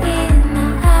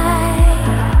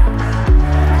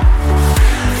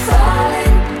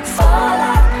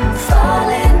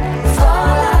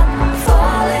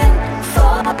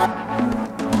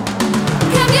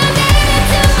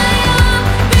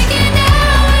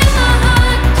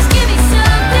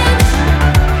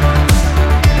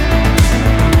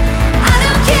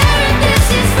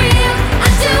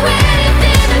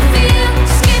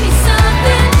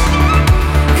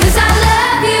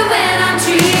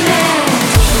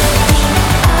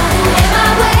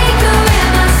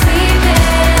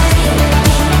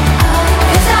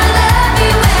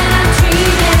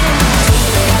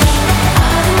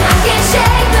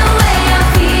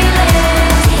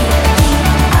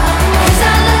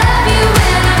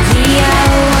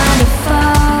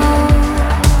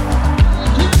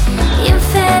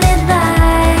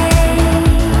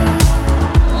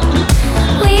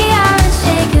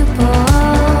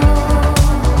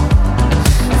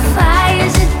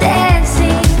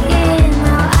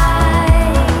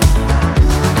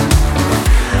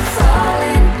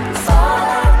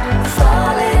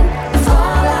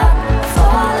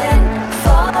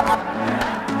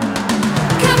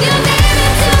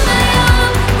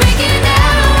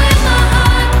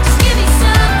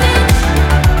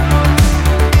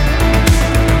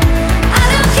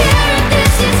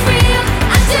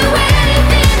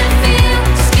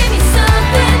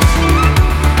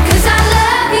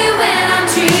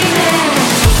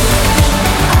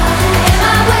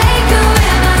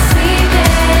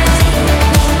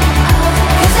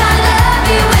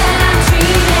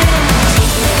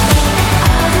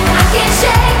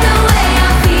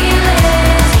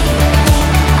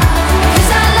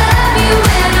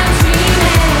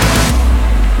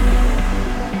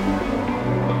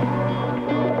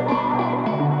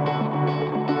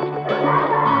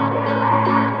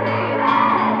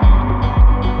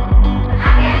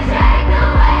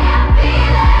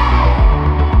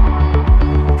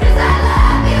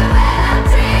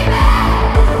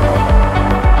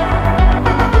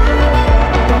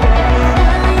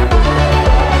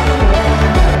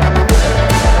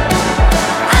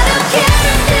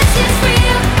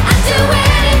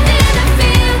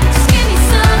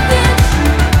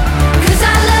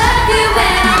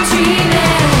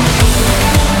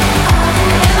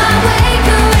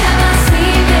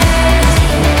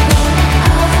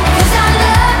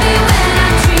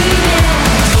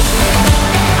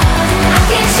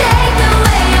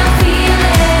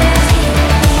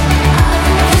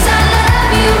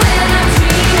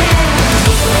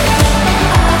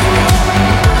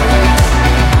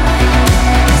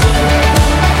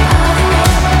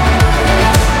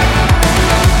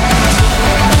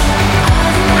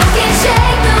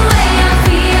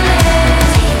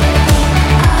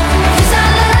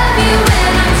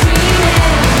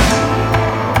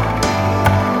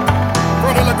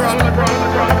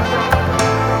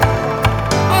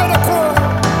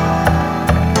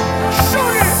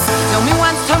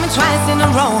the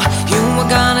road, you were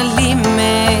gonna leave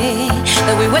me.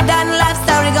 That we were done, life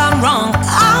story gone wrong,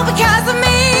 all because of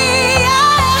me.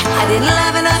 I didn't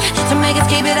love enough to make us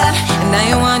keep it up, and now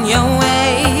you on your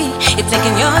way. You're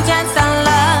taking your chance on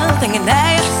love, thinking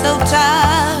that you're so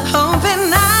tough. Hoping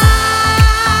I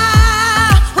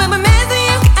will be missing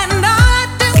you, and all I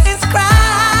do is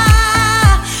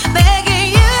cry,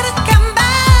 begging you to come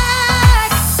back.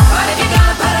 But if you're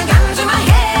gonna put a gun to my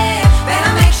head,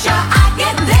 better make sure I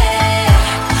get there.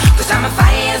 'Cause I'm a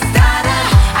fire starter,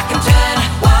 I can turn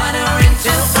water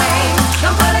into flame.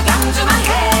 Don't put a gun to my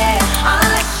head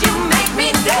unless you make me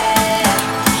dead.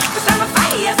 'Cause I'm a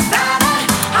fire starter,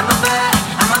 I'm a bird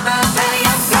till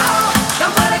you go.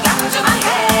 Don't put a gun to my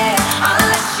head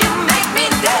unless you make me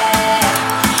dead.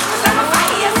 'Cause I'm a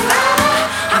fire starter,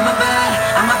 I'm a bird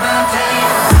till you go.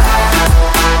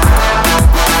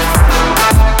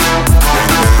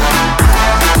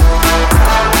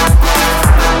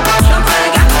 Don't put a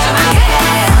gun to my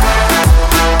head.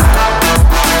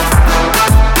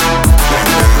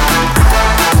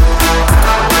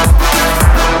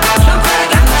 Don't put a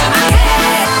gun to my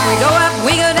head. We go up,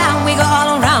 we go down, we go all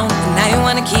around. Now you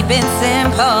wanna keep it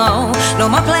simple. No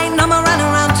more playing, no more running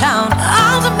around town.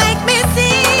 All to make me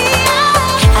see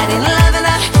I didn't love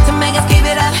enough to make us give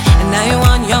it up, and now you're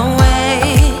on your way.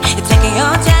 You're taking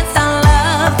your chance on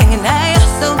love, thinking that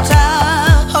you're so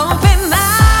tough. Hoping I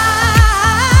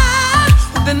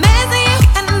will be missing you,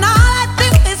 and all I do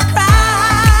is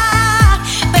cry,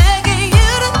 begging you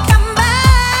to come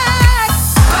back.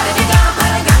 But if you're gonna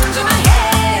put a gun to my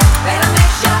head, better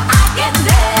make sure I get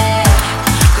there.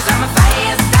 'Cause I'm a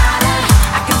fire starter,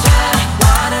 I can turn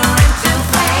water into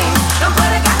flame. Don't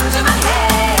put a gun to my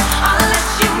head unless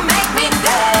you make me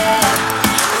dead.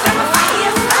 'Cause I'm a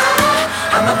fire starter,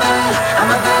 I'm a bird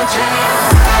till you go.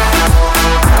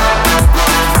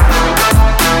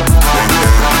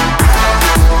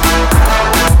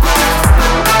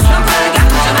 Don't put a gun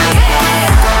to my head.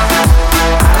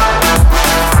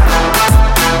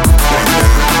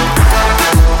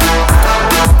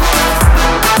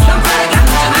 Don't put a gun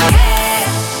to my head.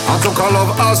 I took a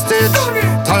love hostage,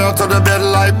 tie her to the bed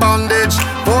like bondage.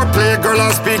 Foreplay, girl,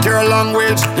 I speak your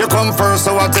language. You come first,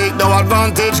 so I take no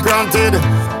advantage, granted.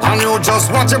 And you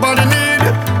just what your body need.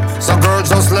 So girl,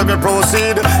 just let me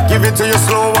proceed. Give it to you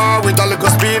slower with a little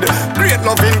speed. Great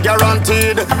loving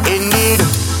guaranteed, indeed.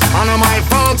 And it's my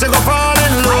fault to go fall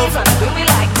in love. Do me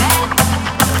like that.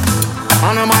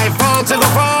 And it's my fault to go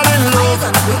fall in love.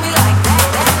 Do me like that.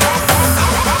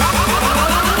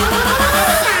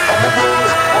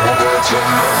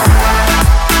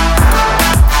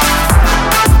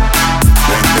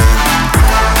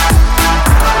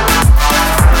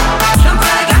 Don't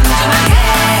put a gun to my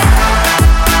head.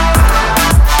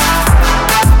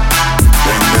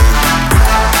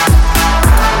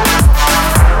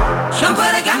 Don't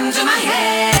put a gun to my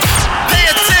head. Pay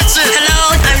attention. Hello,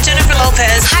 I'm Jennifer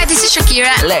Lopez. Hi, this is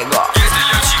Shakira. Lego.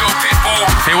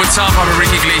 Hey, what's up? I'm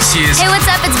Ricky Iglesias. Hey, what's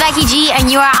up? It's Becky G,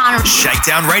 and you are on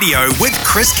Shakedown Radio with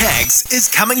Chris Caggs is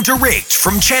coming direct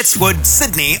from Chatswood,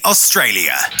 Sydney,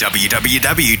 Australia.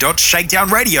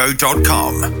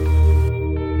 www.shakedownradio.com.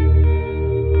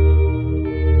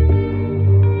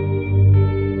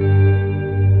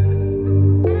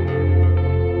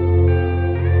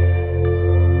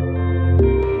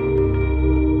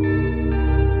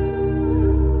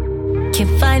 Can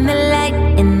find the light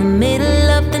in the middle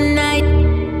of the night.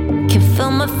 Can feel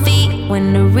my feet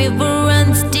when the river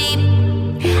runs deep.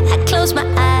 I close my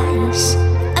eyes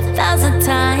 1,000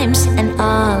 times, and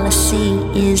all I see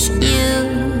is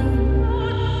you.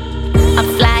 I'm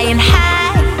flying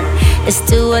high, it's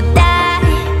do or die.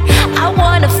 I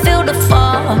wanna feel the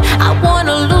fall, I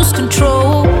wanna lose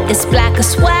control. It's black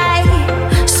as white,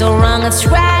 so wrong it's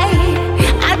right.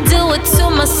 I do it to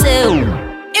myself.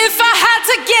 If I had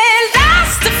to get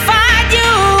lost to find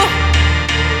you,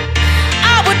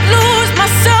 I would lose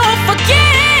myself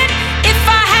again. If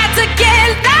I had to get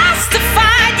lost to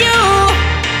find you,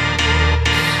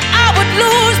 I would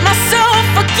lose myself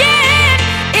again.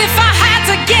 If I had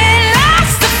to get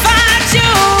lost to find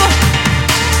you,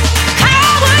 I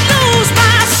would lose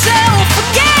myself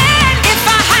again. If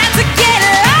I had to get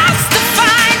lost to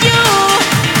find you,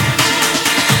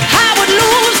 I would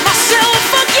lose myself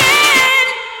again.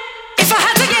 If I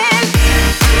had to get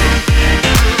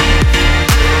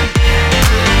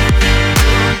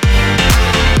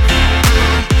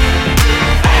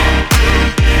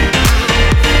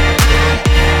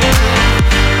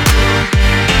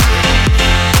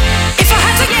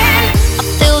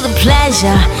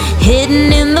pleasure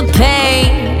hidden in the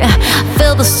pain.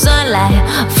 Feel the sunlight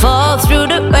fall through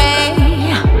the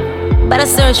rain. but I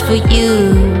search for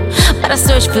you, but I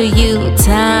search for you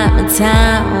time and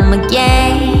time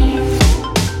again.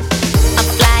 I'm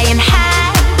flying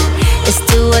high, it's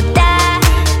do or die.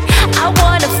 I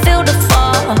wanna feel the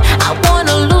fall, I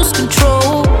wanna lose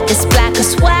control. It's black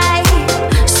as white,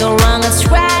 so wrong as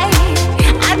right.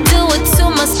 I do it to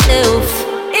myself.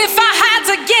 If I had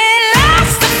to get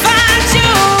lost to find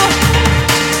you,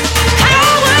 I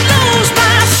would lose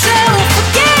myself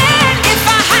again. If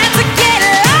I had to get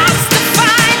lost to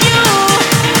find you,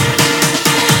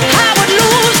 I would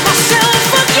lose myself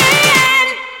again.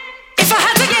 If I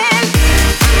had to get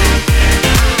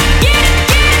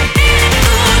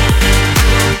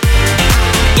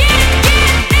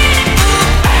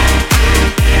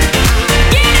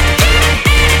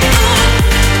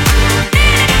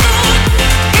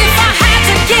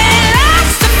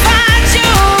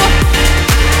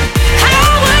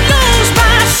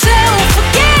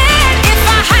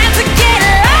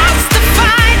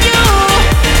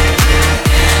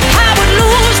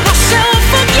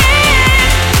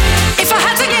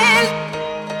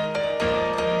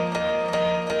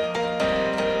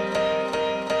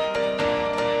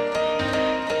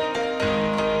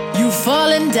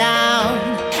down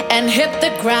and hit the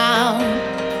ground.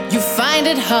 You find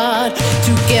it hard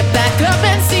to get back up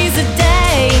and seize the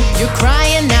day. You're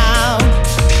crying out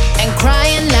and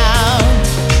crying loud.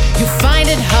 You find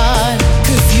it hard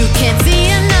 'cause you can't see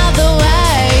another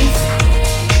way.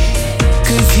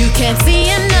 'Cause you can't see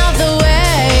another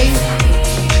way.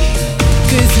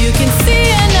 'Cause you can see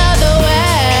another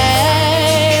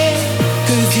way.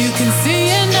 'Cause you can see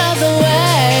another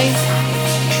way.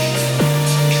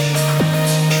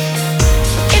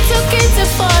 It's okay to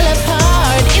fall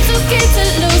apart. It's okay to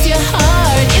lose your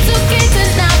heart. It's okay to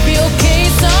not be okay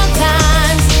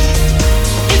sometimes.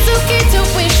 It's okay to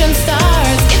wish on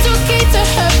stars. It's okay to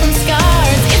hurt from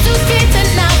scars. It's okay to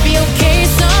not be okay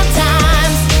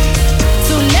sometimes.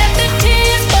 So let the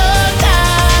tears fall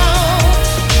down.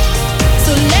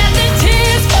 So let the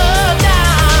tears fall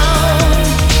down.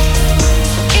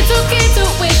 It's okay to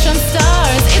wish on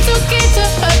stars. It's okay to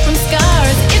hurt from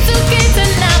scars. It's okay to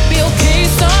not be okay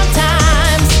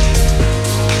sometimes.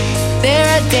 There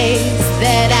are days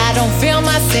that I don't feel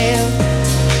myself,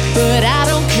 but I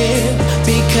don't care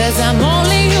because I'm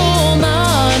only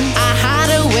human. I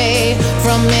hide away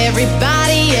from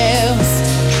everybody else.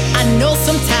 I know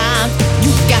sometimes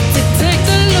you've got to take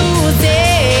the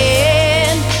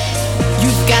losing.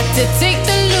 You've got to take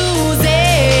the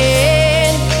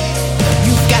losing.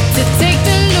 You've got to take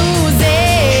the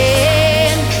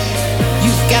losing.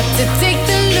 You've got to take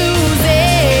the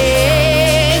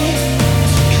losing.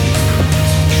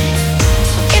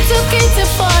 It's okay to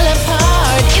fall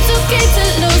apart. It's okay to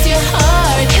lose your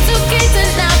heart. It's okay to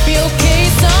not be okay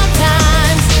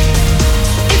sometimes.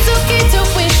 It's okay to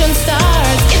wish on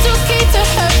stars. It's okay to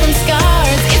hurt from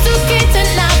scars. It's okay to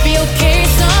not be okay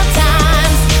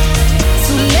sometimes.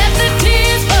 So let the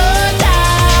tears fall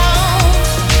down.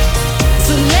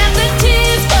 So let the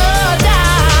tears fall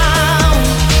down.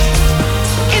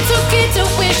 It's okay to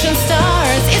wish on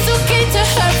stars. It's okay to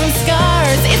hurt from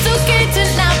scars. It's okay to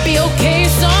not be okay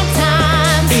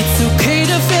sometimes. It's okay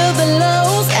to feel the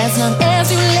lows as long as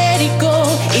you let it go.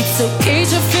 It's okay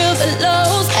to feel the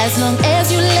lows as long as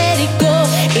you let it go.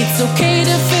 It's okay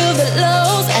to feel the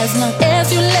lows as long as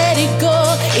you let it go.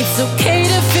 It's okay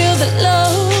to feel the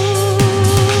lows.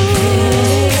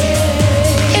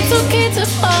 It's okay to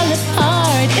fall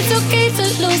apart. It's okay to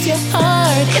lose your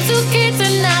heart. It's okay to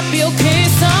not be okay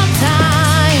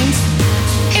sometimes.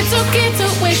 It's okay to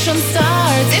wish on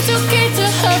stars. It's okay to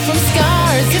hurt from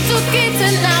scars. It's okay to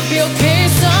not be okay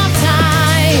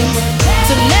sometimes.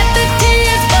 So let the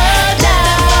tears fall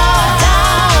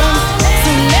down. So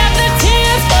let the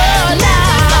tears fall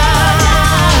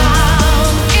down.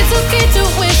 It's okay to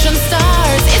wish on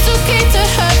stars. It's okay to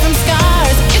hurt from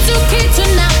scars. It's okay to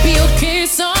not be okay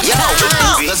sometimes.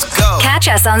 Let's go. Catch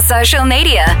us on social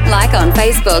media, like on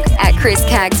Facebook at Chris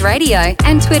Cags Radio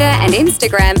and Twitter and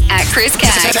Instagram at Chris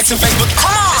Cags. Come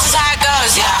on, this is how it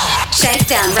goes, yeah.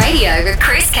 Shakedown Radio with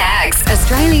Chris Cags,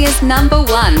 Australia's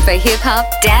 #1 for hip hop,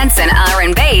 dance, and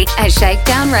R&B at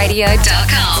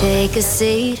shakedownradio.com. Take a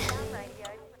seat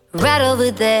right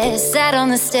over there. Sat on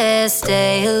the stairs,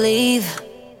 stay or leave.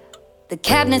 The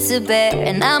cabinets are bare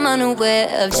and I'm unaware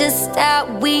of just how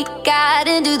we got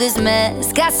into this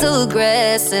mess. Got so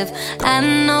aggressive. I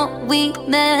know we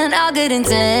meant all good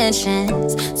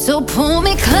intentions. So pull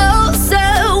me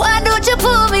closer. Why don't you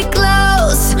pull me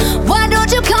close? Why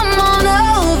don't you come on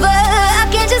over? I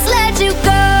can't just let you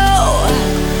go.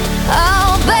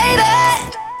 Oh baby,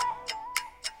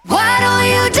 why don't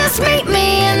you just meet me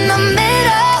in the middle?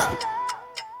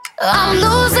 I'm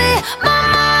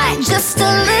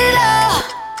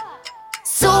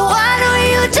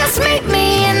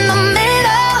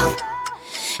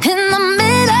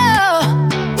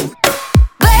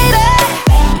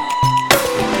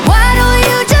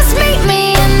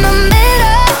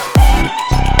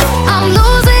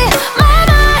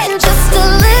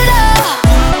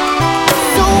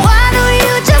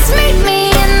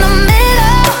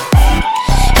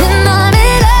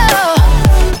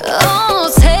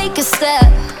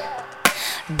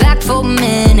Back for a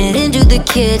minute into the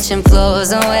kitchen,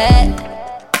 floors are wet.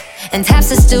 And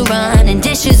taps are still running,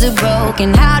 dishes are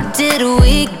broken. How did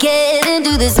we get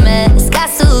into this mess? Got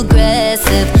so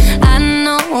aggressive. I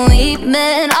know we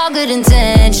meant all good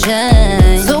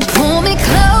intentions. So pull me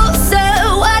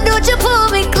closer, why don't you pull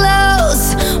me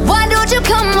close? Why don't you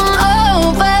come on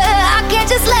over? I can't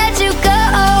just let you go.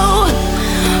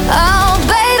 Oh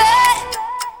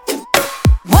baby,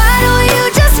 why don't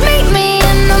you just meet me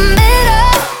in the middle?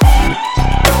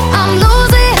 I'm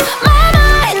losing my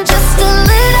mind just a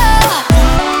little.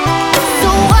 So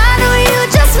why don't you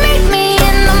just meet me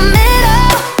in the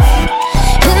middle?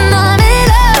 In the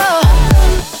middle.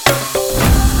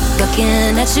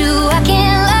 Looking at you, I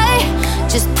can't lie.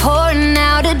 Just pouring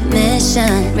out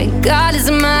admission, regardless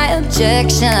of my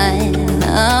objection.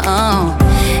 Oh.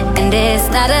 And it's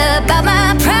not about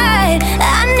my pride.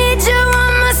 I need you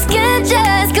on my skin,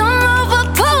 just come over,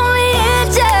 pull me in,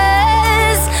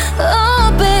 just.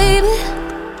 Oh, baby,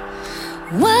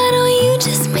 why don't you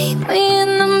just meet me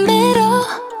in the middle?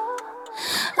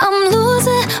 I'm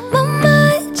losing my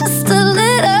mind just a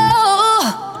little.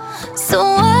 So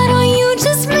why don't you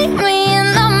just meet me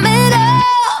in the middle?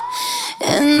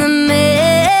 In the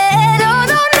middle,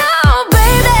 no, no,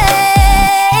 baby.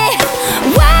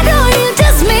 Why don't you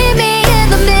just meet me in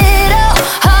the middle?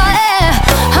 Oh yeah,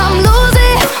 I'm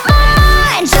losing my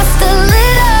mind just a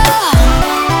little.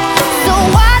 So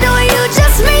why don't you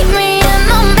just meet me in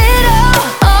the middle?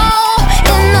 Oh,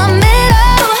 in the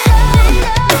middle,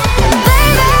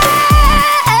 baby.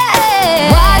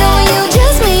 Why don't you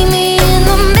just meet me in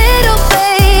the middle,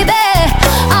 baby?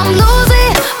 I'm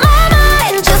losing my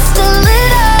mind just a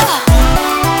little.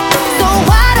 So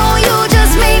why don't you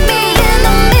just meet me in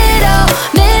the middle,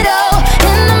 middle,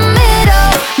 in the middle,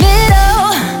 middle?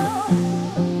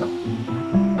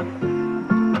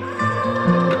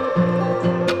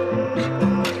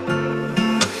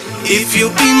 If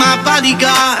you'll be my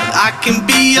bodyguard, I can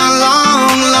be your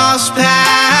long lost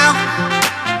pal.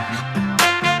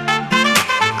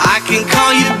 I can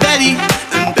call you Betty,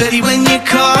 and Betty, when you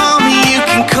call me, you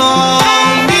can call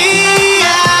me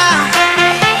out.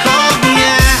 Call me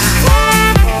out.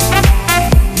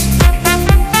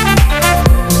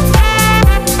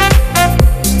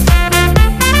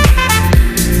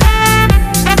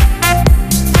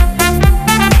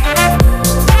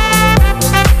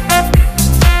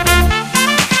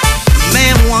 A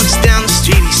man walks down the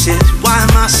street, he says, why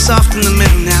am I soft in the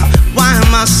middle now? Why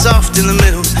am I soft in the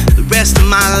middle? The rest of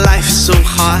my life is so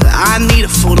hard. I need a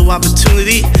photo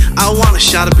opportunity. I want a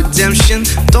shot of redemption.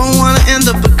 Don't wanna end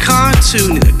up a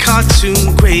cartoon in a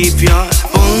cartoon graveyard.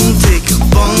 Bone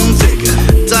digger,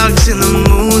 dogs in the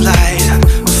moonlight.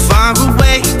 Far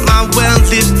away, my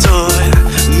well-lit door.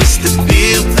 Mr.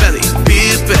 Beer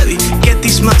Belly, get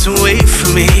these mutts away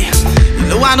from me. You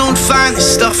know I don't find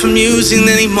this stuff amusing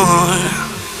anymore.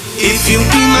 If you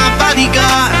be my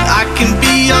bodyguard, I can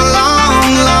be your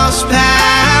long lost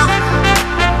pal.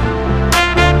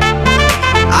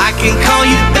 I can call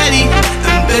you Betty,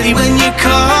 and Betty, when you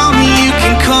call me, you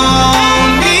can call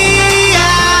me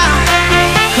out.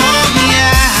 Call me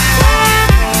out.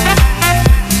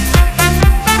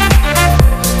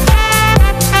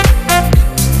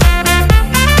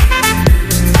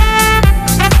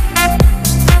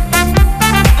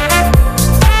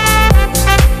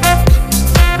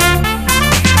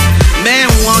 Man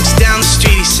walks down the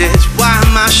street, he says, why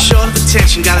am I short of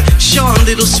attention? Got a short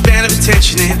little span of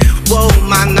attention, and whoa,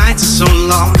 my nights are so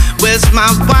long. Where's my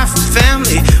wife and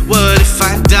family? What if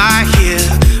I die here?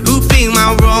 Who be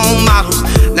my role model?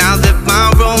 Now that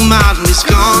my role model is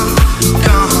gone.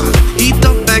 He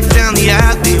dumped back down the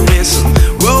alley with some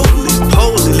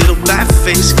roly-poly little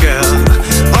bat-faced girl.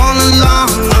 All along,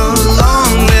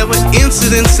 there were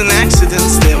incidents and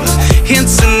accidents. There were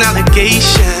hints and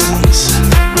allegations.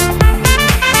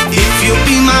 If you'll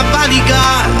be my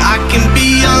bodyguard, I can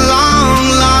be your long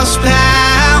lost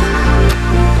pal.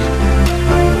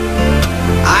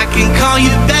 I can call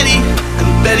you Betty,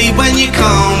 and Betty, when you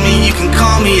call me, you can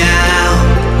call me out.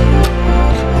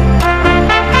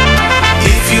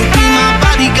 If you'll be my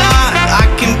bodyguard, I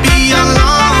can be your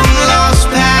long lost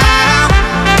pal.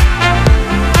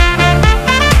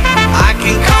 I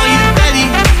can call you Betty,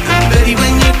 and Betty,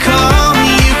 when you call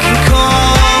me, you can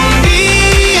call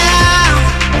me out.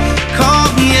 Call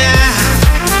me out.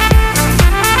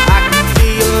 I can be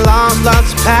your long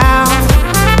lost pal.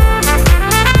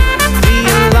 Be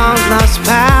your long lost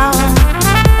pal.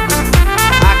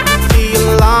 I can be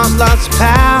your long lost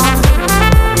pal.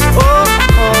 Oh,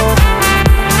 oh.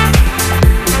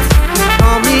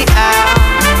 Call me out.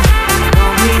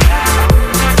 Call me out.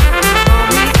 Call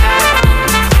me out.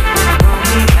 Call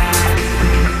me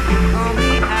out.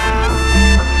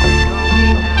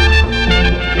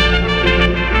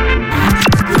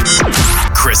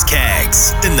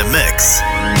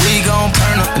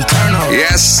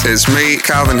 This is me,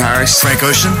 Calvin Harris. Frank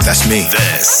Ocean, that's me.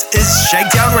 This is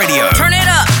Shakedown Radio. Turn it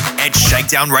up at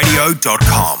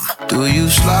shakedownradio.com. Do you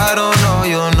slide on all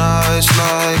your nights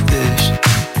like this?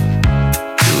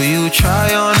 Do you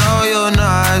try on all your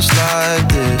nights like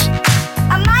this?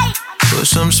 I might put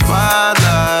some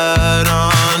spotlight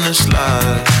on the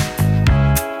slide.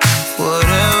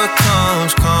 Whatever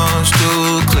comes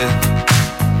too clear.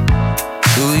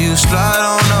 Do you slide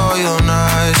on all your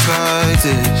nights like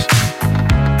this?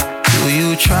 Do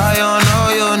you try on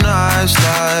all your nights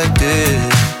like this?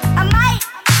 I might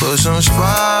put some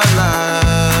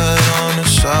spotlight on the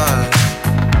side.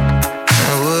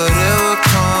 And whatever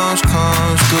comes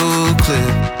too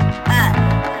clear.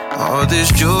 All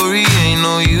this jewelry ain't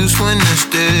no use when it's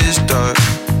this dark.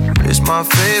 It's my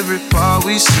favorite part,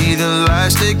 we see the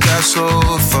lights that got so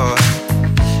far.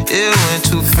 It went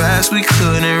too fast, we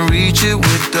couldn't reach it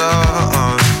with the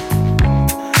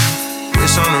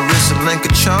wrist on the wrist, a link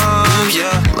of charms,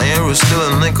 yeah. Laying was still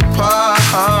a link apart.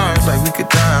 Like we could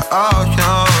die all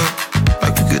young,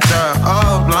 like we could die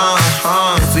all blind.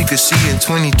 If we could see in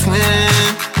 2020,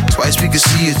 twice we could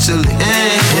see it till the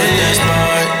end. Put that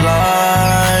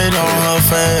spotlight on her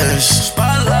face.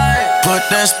 Put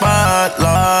that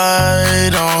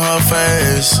spotlight on her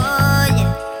face.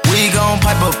 We gon'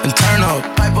 pipe up and turn up.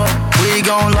 We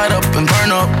gon' light up and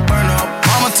burn up.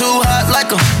 Mama too hot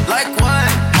like what?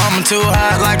 Mama too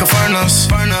hot like a furnace.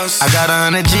 I got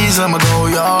 100 G's, I'ma go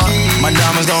yard. My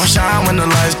diamonds gon' shine when the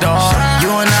lights dark. You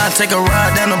and I take a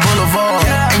ride down the boulevard,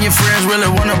 and your friends really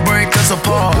wanna break us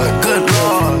apart. Good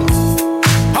Lord.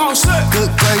 Good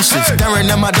gracious,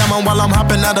 staring at my diamond while I'm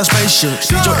hopping out of spaceship.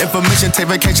 Need your information, take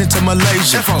vacation to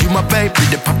Malaysia. You my baby,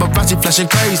 the paparazzi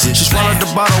flashing crazy. She swallowed the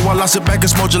bottle while I sit back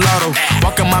and smoke gelato.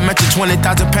 Walking my mansion, 20,000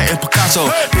 patent Picasso.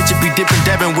 Bitch, it be dipping,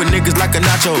 dabbing with niggas like a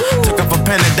nacho. Took up a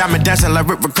pen and diamond dancing like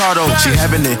Rick Ricardo. She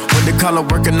having it with the color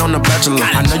working on the Bachelor.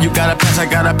 I know you got a pass, I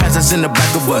got a pass that's in the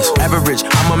back of us. Average,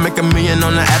 I'ma make $1 million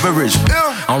on the average.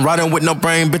 I'm riding with no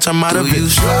brain, bitch, I'm out of it. Do you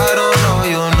slide on all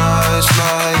your nights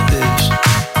like this?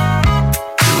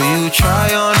 Do you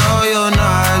try on all your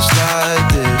nights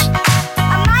like this?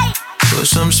 I might put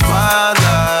some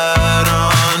spotlight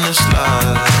on the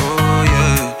slide. Oh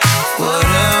yeah.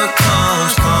 Whatever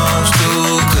comes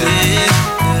too clear.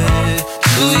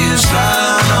 Do you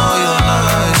slide on all your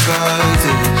nights like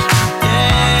this?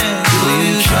 Do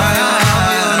you try on all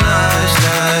your nights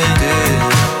like this?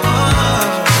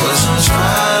 Put some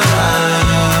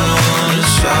spotlight on the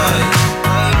slide.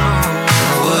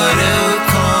 Whatever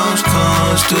comes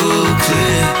too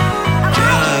clear.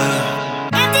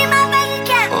 Yeah. empty my bank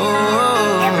account.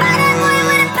 And buy that boy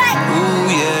with a pack.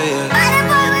 Ooh, yeah. Buy that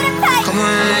boy with a pack. Come on,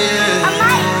 yeah.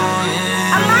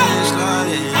 I might Slide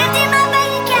it. empty my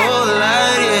bank account. Oh,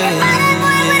 light it. And buy that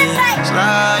boy with a pack.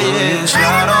 Slide, yeah.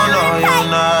 Slide on all your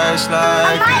nights I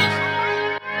like might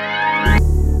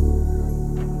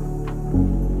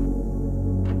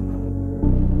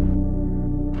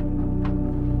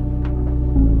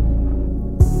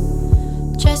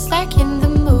Just like in the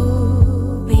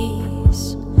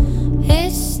movies,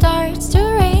 it starts to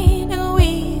rain and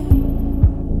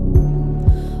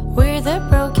we're the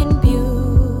broken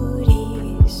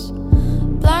beauties.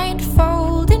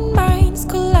 Blindfolded minds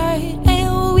collide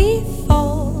and we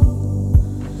fall.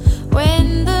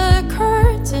 When the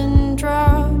curtain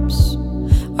drops,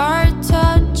 our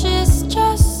touch is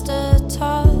just a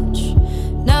touch.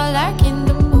 Not like in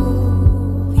the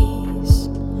movies,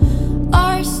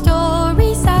 our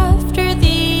stories after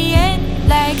the end,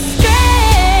 like strangers,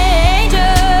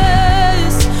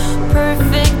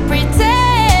 perfect pretenders.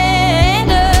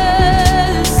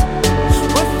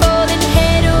 We're falling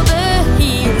head over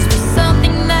heels for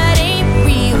something that ain't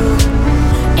real.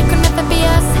 It could never be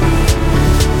us,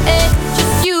 it's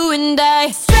just you and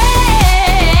I. Strangers,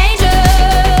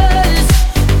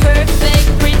 perfect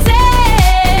pretenders.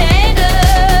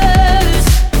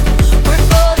 We're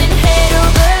falling head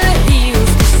over heels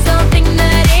for something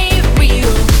that ain't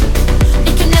real.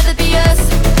 It can never be us,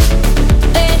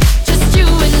 it's just you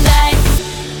and I.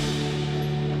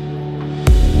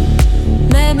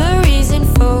 Memories and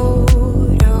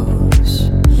photos,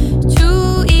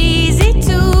 too easy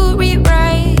to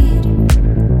rewrite.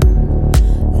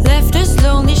 Left us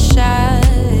lonely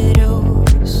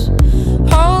shadows,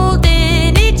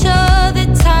 holding each other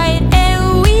tight,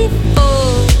 and we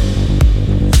fall.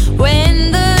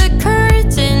 When the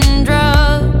curtain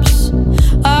drops,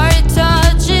 our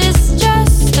touch is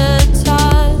just a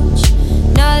touch.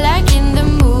 Not like in the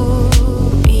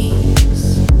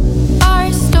movies,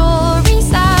 our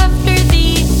stories after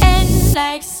the end,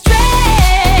 like strangers,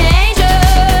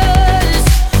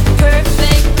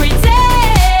 perfect pretenders.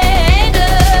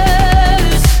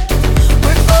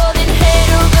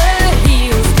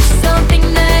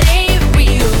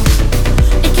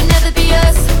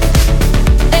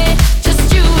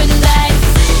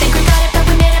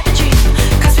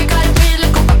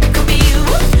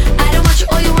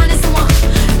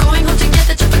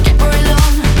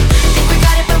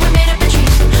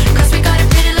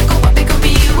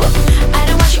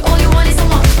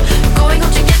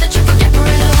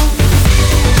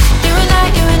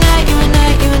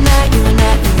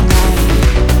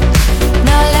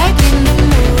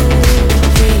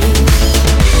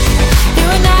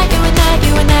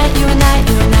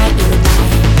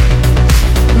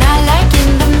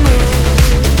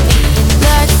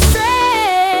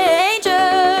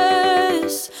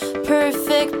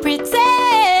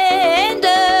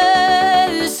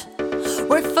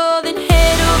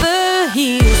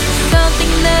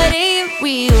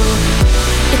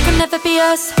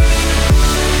 us.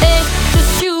 Hey,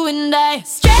 just you and I.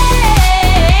 Strangers,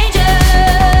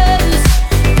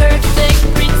 perfect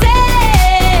pretenders.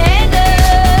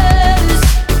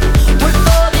 We're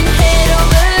falling head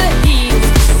over heels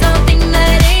for something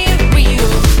that ain't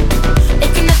real. It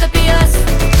can never be us.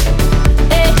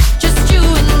 Hey, just you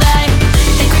and I.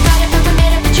 Think we got it, but we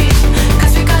made up a dream.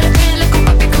 'Cause we got a pretty little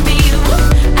puppy could be you.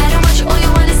 I don't want you, all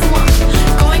you want is the one.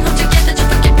 Going home together to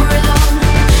forget we're alone.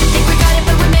 Think we got it,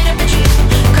 but we made up a dream.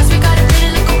 'Cause we got a pretty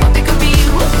little puppy could be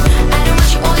you. I don't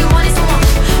want you, all you want is the one.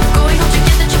 Going home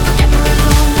together to forget we're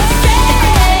alone.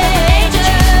 Strangers,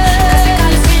 'cause we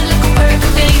got a pretty little bird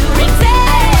could be you.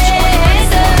 I don't want you, all you want is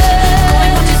the one.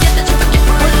 Going home together to forget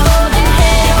we're alone.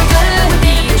 Hey, we gotta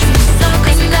be a dream.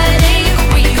 Something that ain't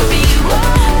real.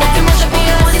 It can never be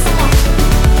us.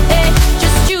 Hey,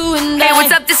 just you and I. Hey,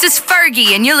 what's up? This is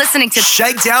Fergie, and you're listening to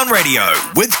Shakedown Radio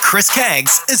with Chris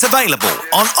Kaggs is available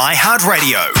on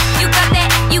iHeartRadio. You got that,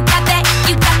 you got that,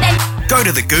 you got that. Go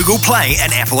to the Google Play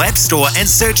and Apple App Store and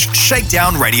search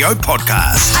Shakedown Radio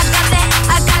Podcast. I got that,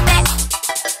 I got that.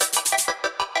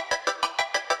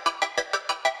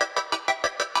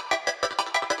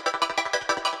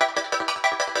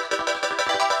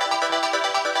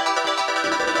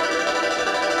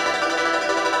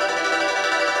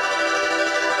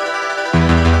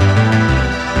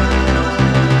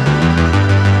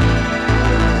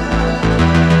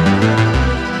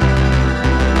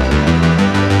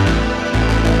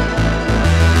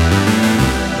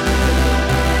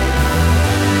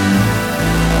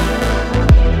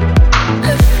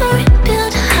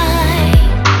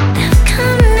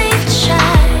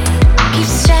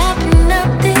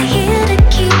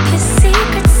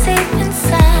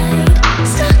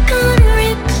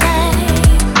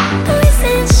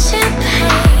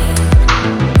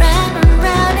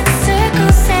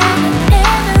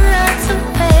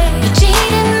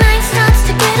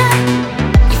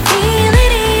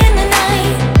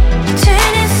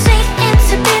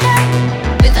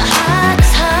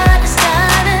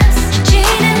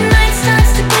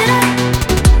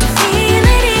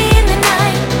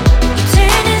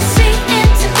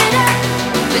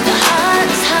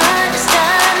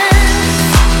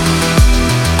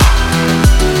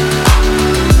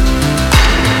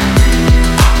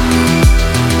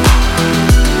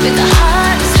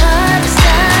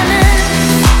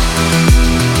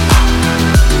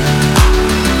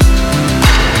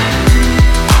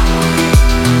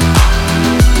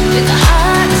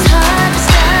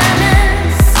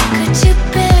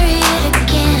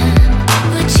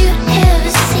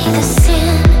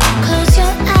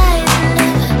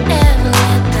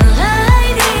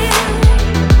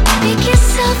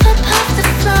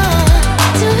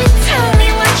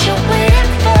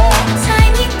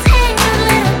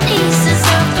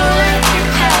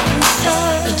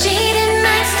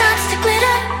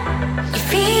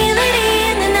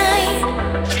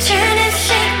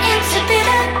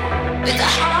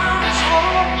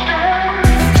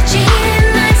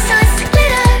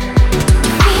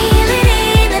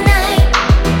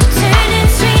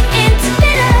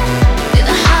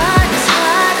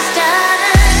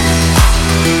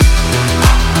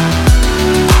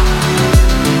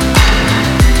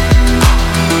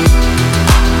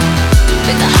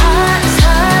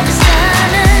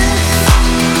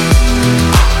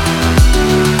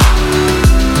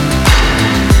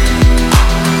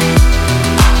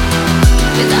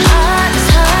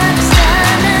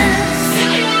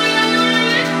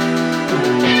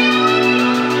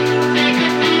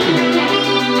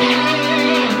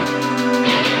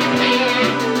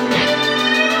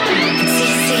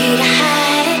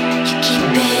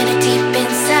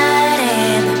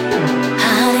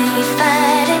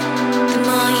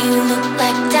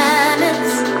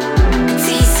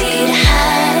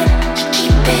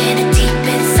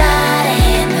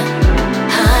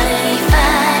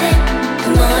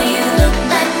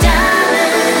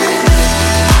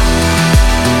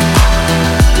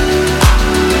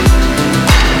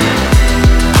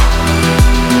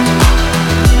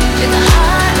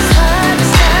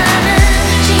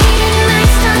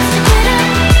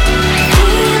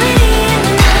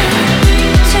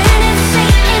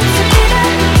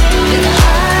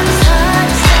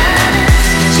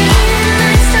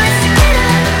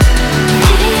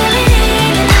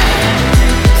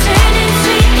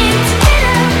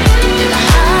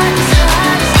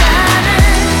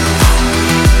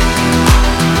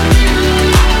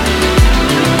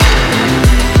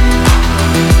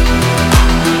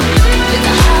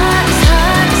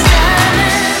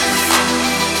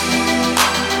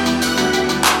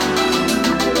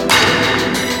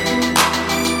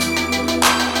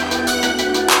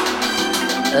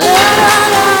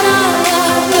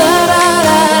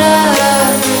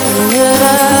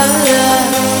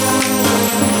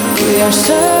 are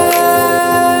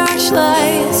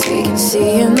searchlights we can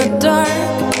see in the dark.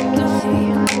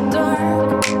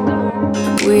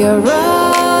 We are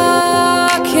rockets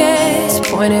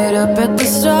pointed up at the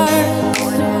stars.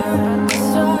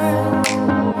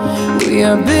 We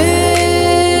are billions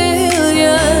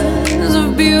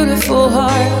of beautiful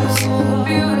hearts.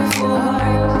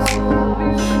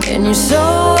 And you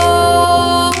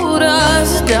sold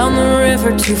us down the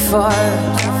river too far.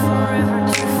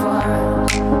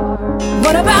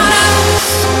 What about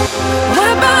us? What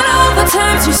about all the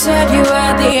times you said you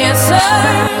had the answers?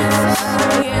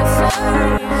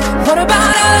 What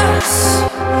about us?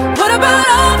 What about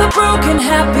all the broken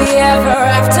happy ever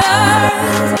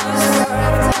afters?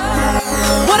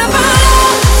 What about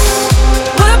us?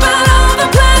 What about all the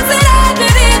plans that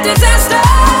ended in disaster?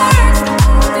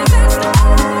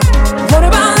 What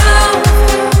about love?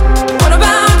 What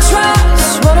about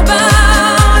trust? What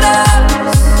about us?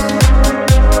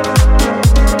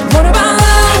 What about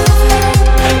love?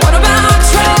 What about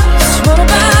trust? What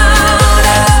about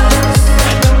us?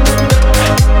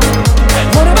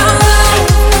 What about love?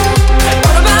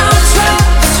 What about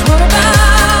trust? What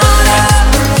about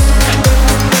us?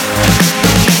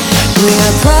 We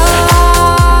have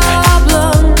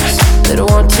problems that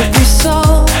want to be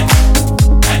solved.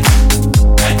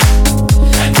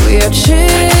 We are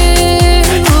children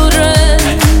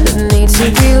that need to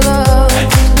be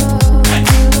loved.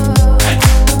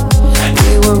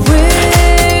 We were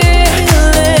willing,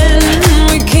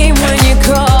 we came when you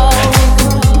called.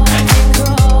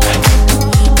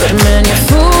 But man, you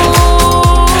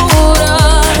fooled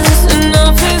us.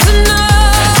 Enough is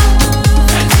enough.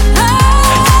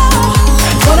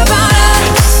 What about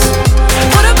us?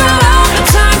 What about all the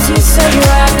times you said you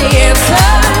had the answer?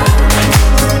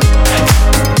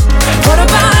 What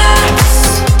about us?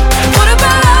 What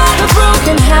about all the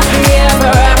broken happy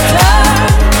ever after?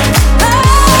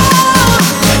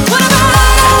 What about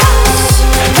us?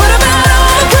 What about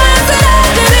all the plans that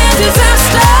ended in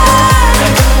disaster?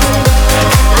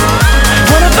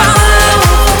 What about love?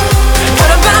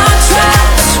 What about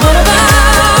trust? What about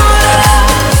us?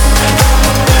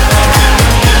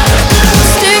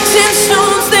 Sticks and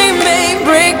stones, they may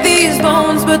break these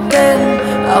bones, but then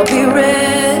I'll be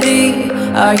ready.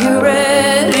 Are you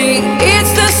ready?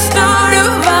 It's the start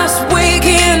of us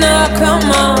waking up, come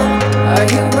on. Are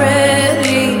you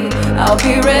ready? I'll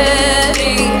be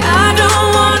ready. I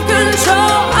don't want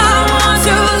control, I want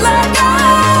to let go.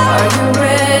 Are you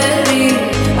ready?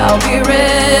 I'll be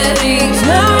ready.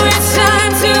 Now it's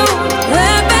time to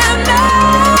let them know.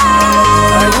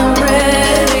 Are you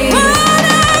ready?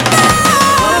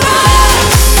 What about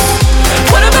us?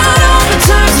 What about all the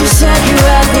times you said you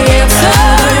had the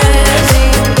answers?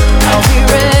 I'll be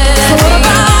ready. So what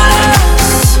about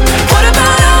us? What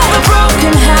about all the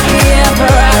broken happy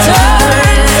ever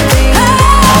afters?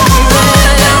 I'll be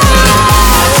ready.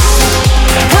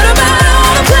 What about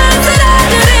all the plans that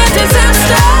ended in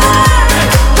disaster?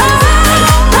 What about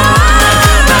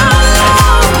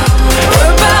love? What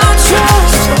about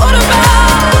trust? What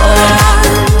about us?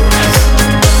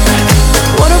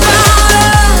 What about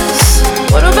us?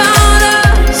 What about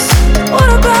us? What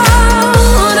about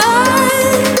us?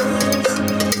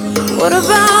 What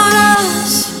about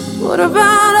us? What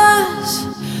about us?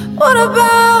 What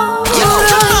about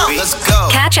us? Let's go.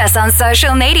 Catch us on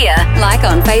social media, like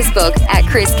on Facebook at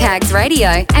Chris Cags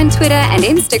Radio and Twitter and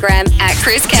Instagram at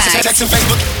Chris Cags.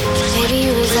 Maybe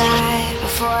you was I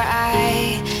before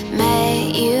I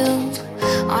met you.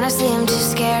 Honestly, I'm too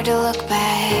scared to look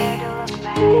back.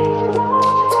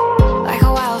 Like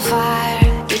a wildfire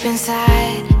deep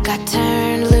inside, got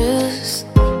turned loose.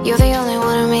 You're the only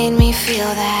one who made me feel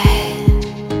that.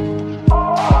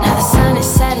 Now the sun is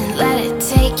setting, let it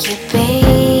take you,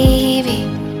 baby.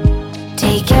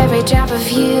 Take every drop of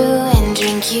you and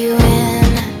drink you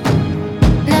in.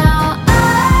 Now I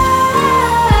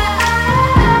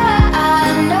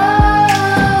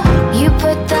know you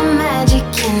put the magic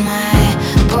in my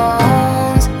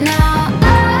bones. Now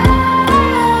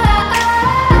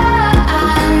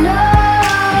I know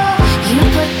you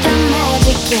put the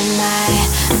magic in my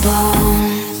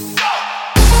bones.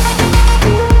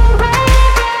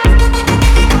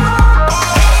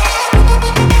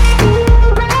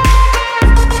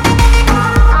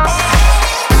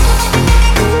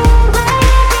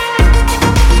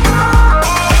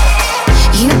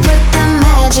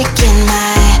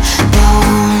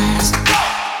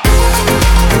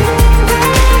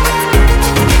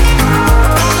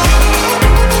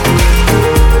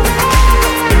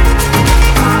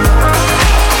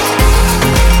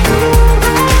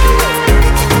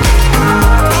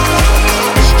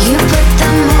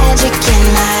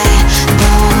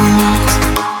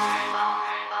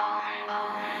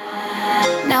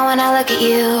 look at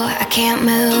you, I can't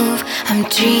move. I'm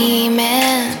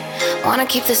dreaming. Wanna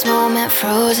keep this moment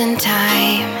frozen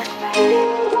time.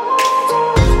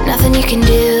 Nothing you can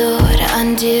do to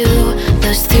undo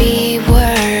those 3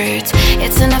 words.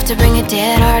 It's enough to bring a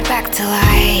dead heart back to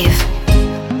life.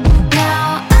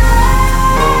 Now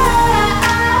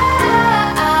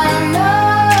I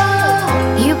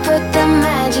know you put the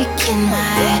magic in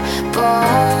my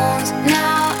bones.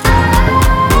 Now I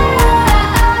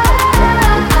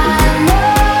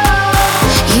know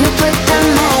you put the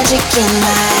magic in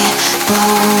my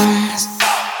bones.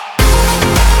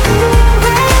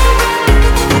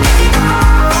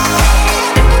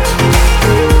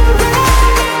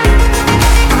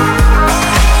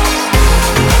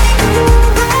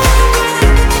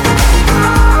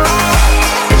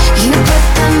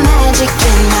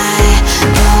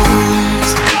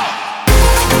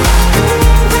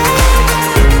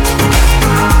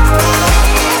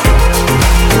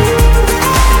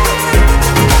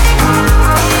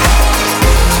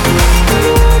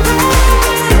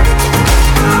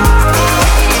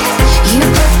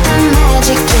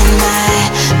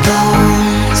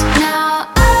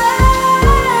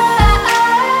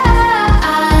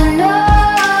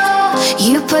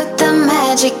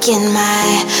 In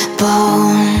my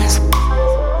bones.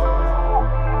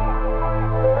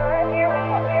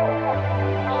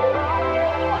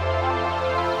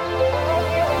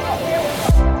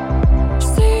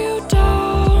 See you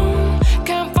down,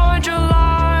 can't find your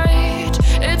light.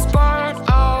 It's burnt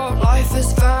out, life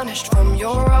is vanished from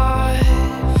your eyes.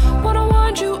 Wanna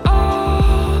wind you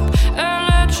up and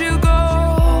let you go.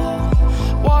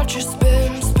 Watch you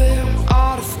spin, spin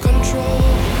out of control.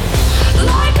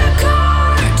 Like a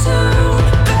cartoon,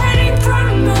 fading from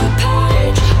the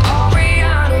page. Are we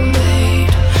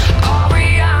animate? Are we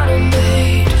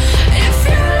animate? If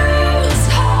you lose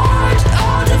heart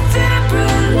or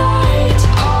defibrillate,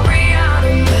 are we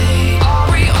animate? Are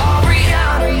we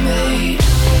animate?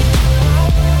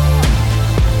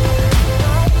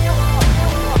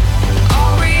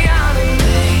 Are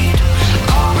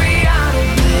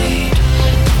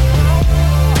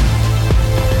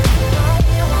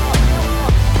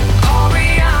we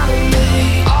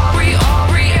animate? Are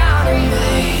we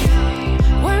animate?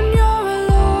 When you're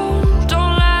alone,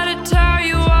 don't let it tear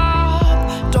you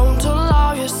up. Don't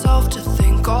allow yourself to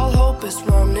think all hope is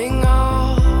running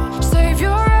out. Save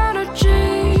your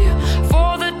energy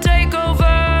for the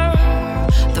takeover.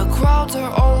 The crowds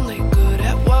are only good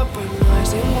at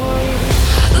weaponizing words.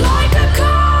 Like a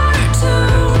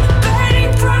cartoon,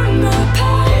 fading from the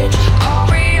page. Are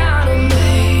we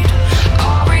animate?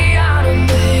 Are we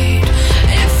animate?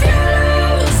 If you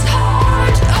lose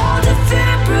heart or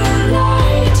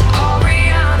defibrillate, are we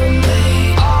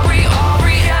animate? Are we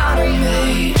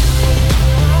animate?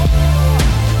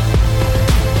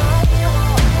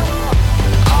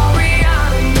 Are we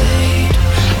animate?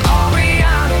 Are we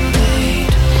animate?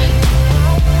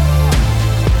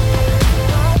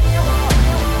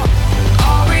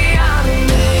 Are we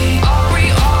animate? Are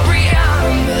we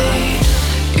animate?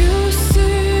 You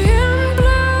see in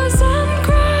blues and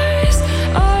grays,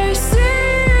 I see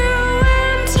you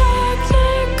in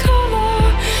technicolor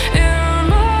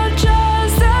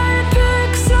images. They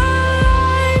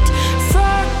pixelate,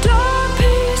 fractal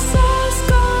pieces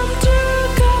come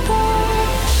together.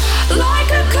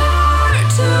 Like a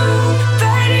cartoon,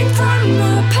 fading from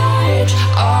the page.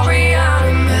 Are we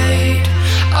animate?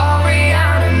 Are we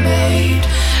animate?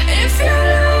 If you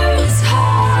lose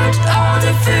heart or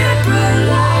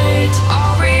defibrillate,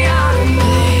 are we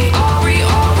animate? Are we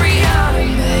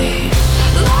animate?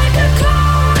 Like a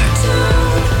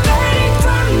cartoon, fading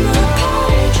from the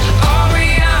page. Are we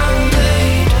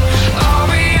animate? Are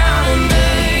we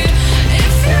animate?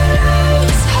 If you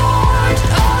lose heart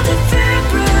or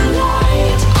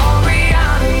defibrillate, are we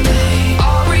animate?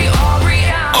 Are we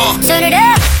animate? Turn it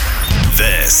up!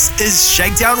 This is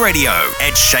Shakedown Radio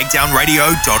at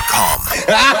shakedownradio.com.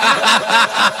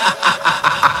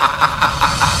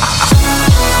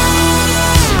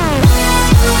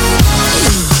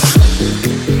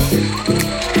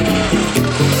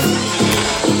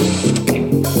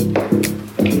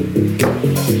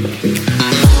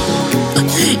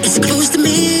 It's close to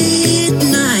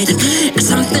midnight, and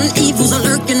something evil's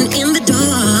lurking in the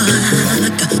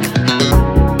dark.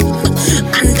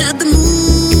 Under the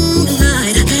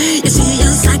moonlight, you see a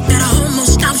sight that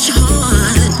almost stops your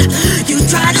heart. You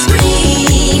try to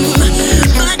scream,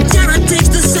 but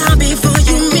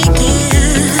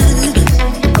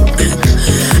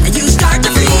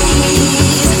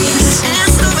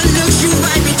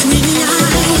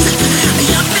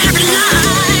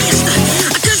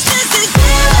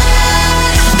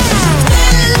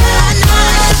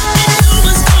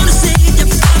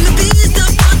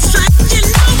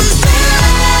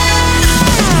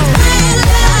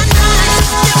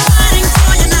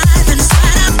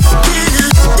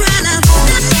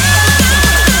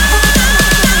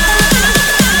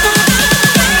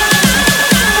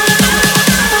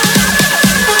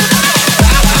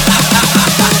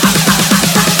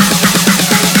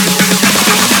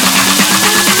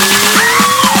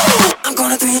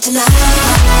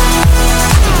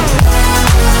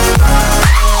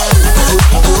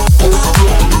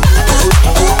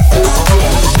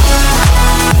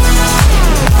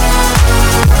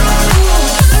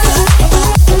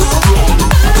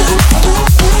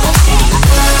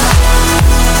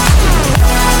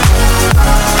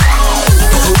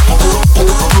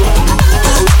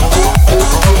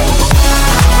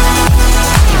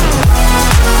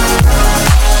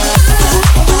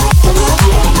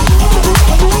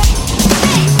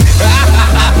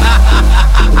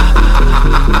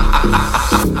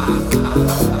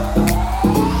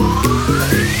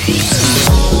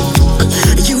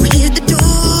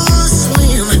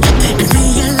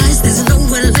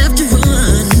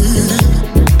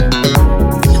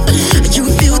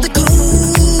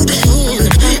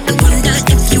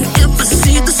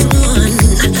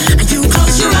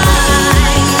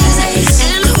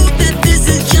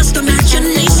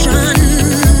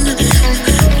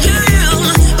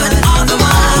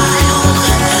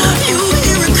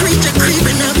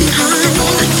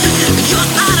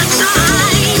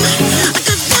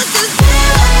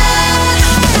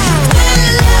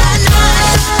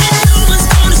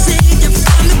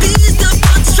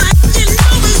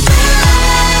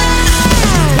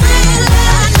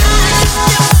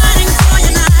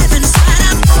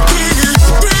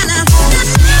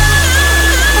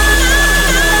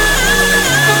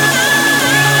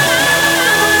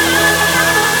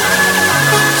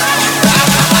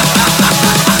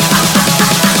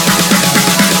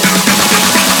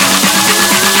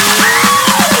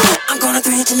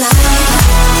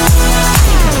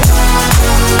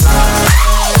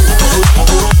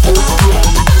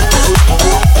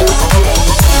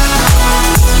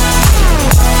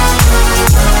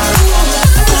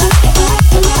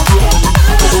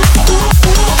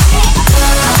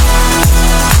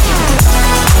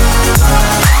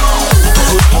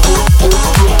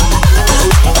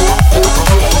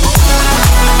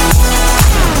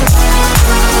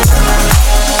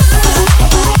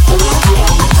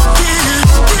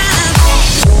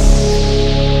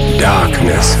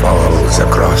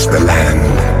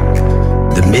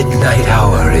night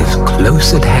hour is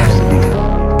close at hand.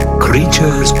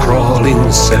 Creatures crawl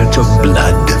in search of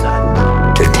blood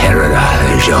to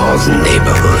terrorize your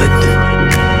neighborhood.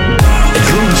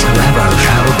 Dreams, however,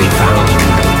 shall be found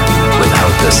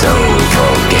without the soul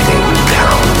for getting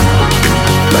down.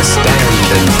 Must stand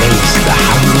and face the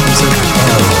hounds of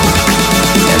hell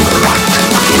and rot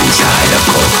inside a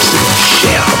corpse's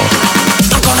shell.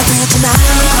 I'm gonna do it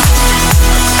tonight.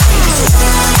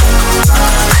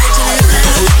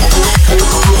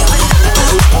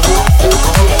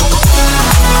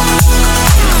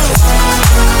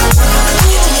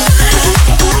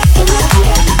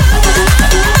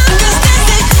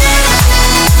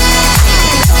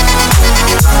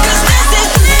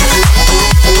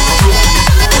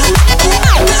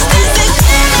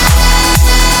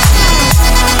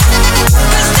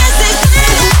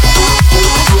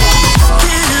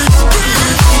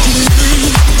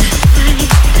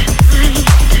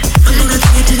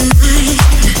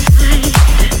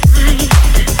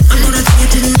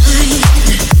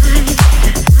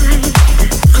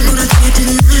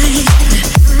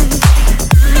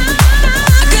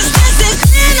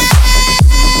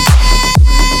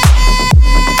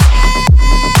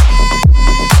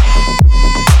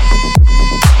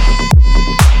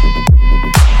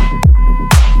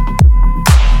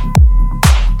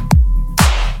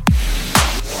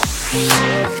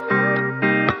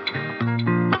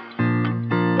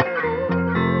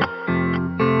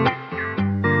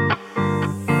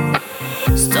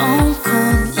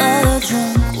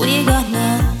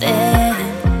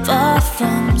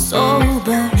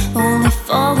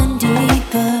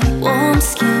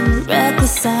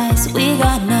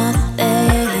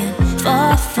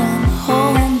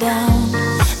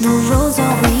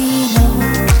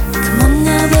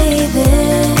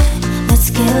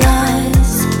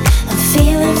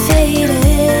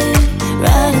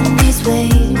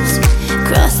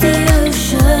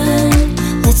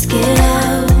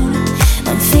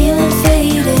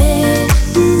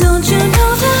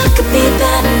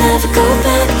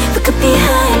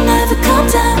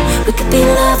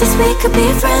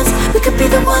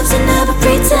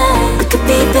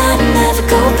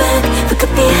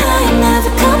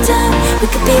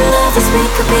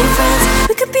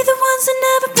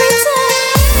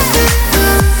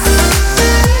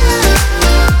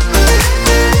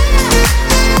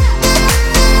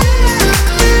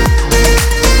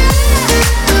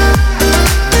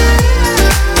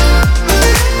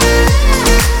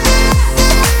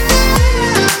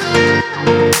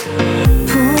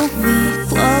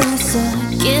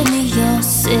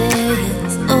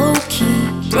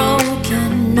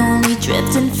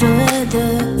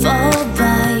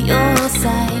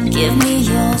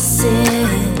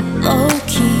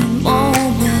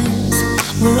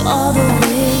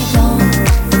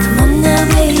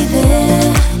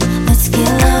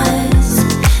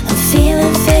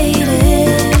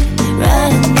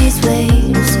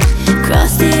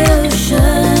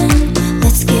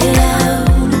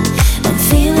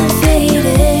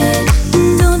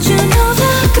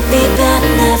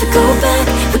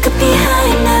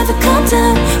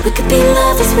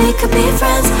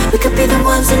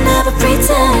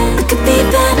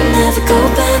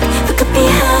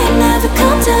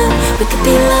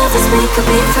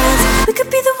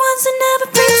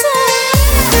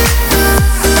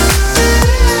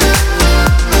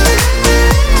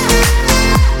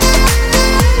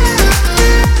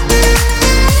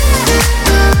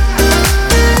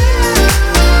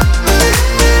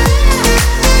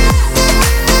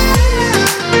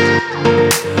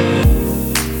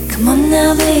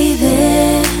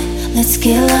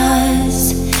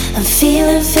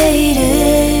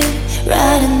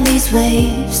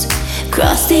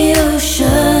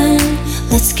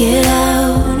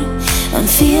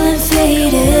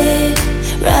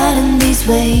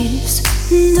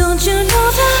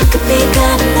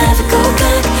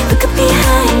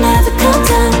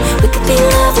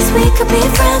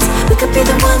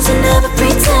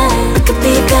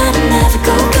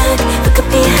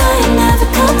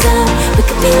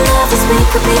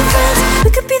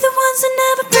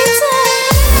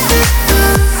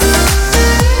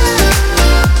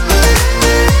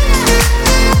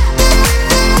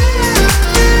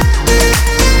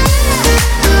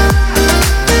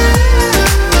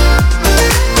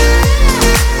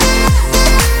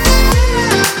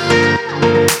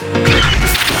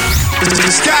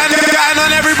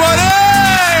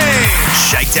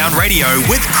 Shakedown Radio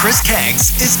with Chris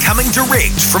Kaggs is coming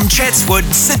direct from Chatswood,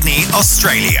 Sydney,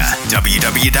 Australia.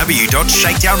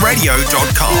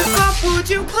 www.shakedownradio.com. Would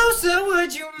you closer?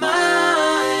 Would you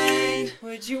mind?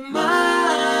 Would you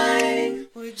mind?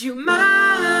 Would you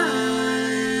mind?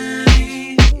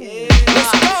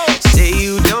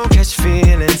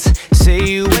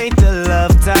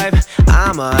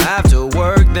 I'ma have to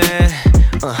work then,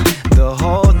 the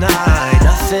whole night.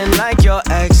 Nothing like your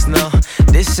ex, no,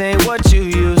 this ain't what you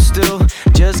used to.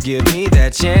 Just give me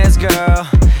that chance, girl,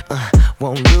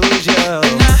 won't lose you.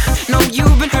 And I know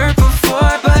you've been hurt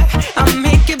before, but I'll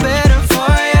make it better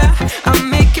for ya. I'll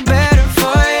make it better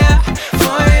for ya,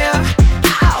 for ya.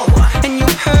 Ow! And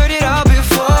you've heard it all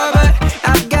before, but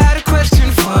I've got a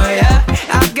question for ya.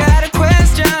 I've got a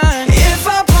question. If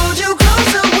I pulled you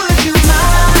closer, would you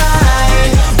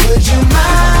mind? Would you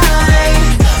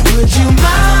mind? Would you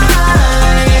mind?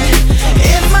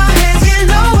 If my hands get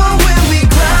lower when we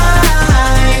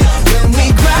grind, when we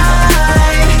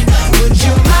grind, would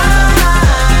you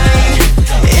mind?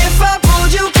 If I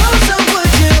pulled you closer,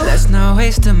 would you? Let's not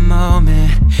waste a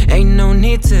moment, ain't no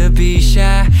need to be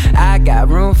shy. I got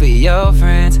room for your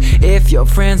friends, if your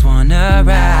friends wanna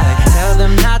ride. Tell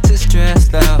them not to stress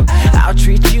though, I'll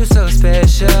treat you so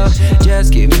special.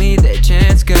 Just give me that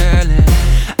chance, girl, and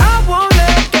I won't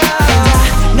let go.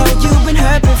 I know you've been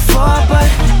hurt before, but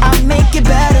I'll make it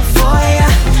better for ya.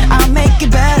 I'll make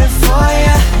it better for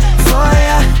ya, for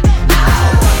ya.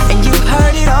 And you've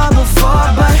heard it all before,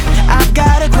 but I've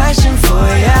got a question for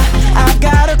ya. I've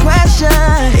got a question.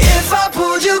 If I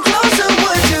pulled you closer,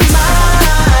 would you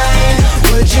mind?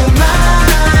 Would you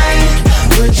mind?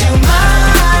 Would you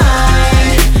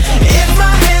mind? If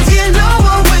my hands get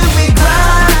lower when we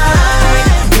grind,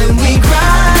 when we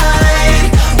grind,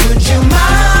 would you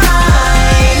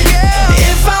mind?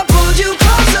 If I pulled you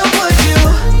closer, would you?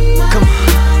 Come on.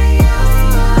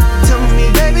 Tell me,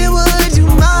 baby, would you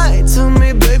mind? Tell me,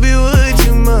 baby, would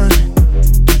you mind?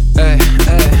 Hey,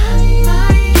 hey.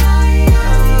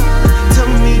 Tell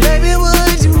me, baby,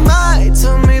 would you mind?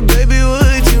 Tell me, baby,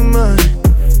 would you mind?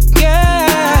 Yeah,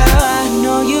 I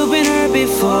know you've been hurt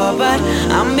before, but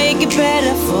I'll make it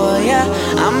better for ya.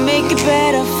 I'll make it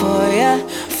better for ya,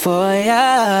 for ya.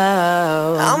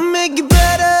 I'll make it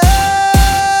better.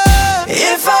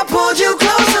 If I pulled you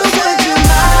closer, would you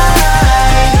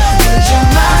mind? Would you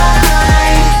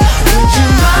mind? Would you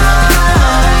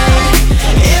mind?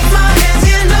 If my hands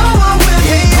get lower when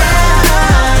we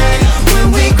grind, when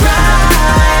we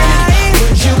grind,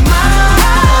 would you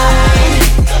mind?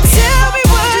 Tell me,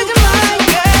 would you mind,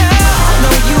 girl? I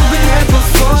know you've been hurt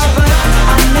before, but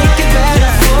I'll make it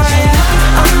better for ya.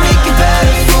 I'll make it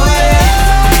better for ya.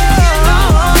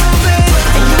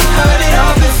 And you heard it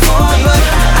all before, but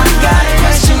I've got a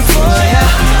question for ya.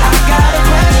 I've got a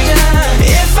question.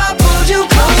 If I pulled you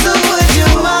closer, would you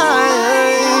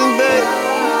mind, babe?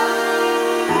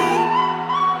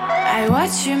 I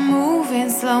watch you move in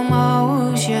slow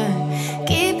motion.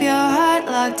 Keep your heart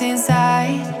locked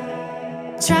inside,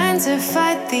 trying to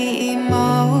fight the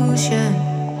emotion.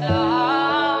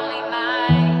 Lonely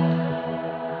mind.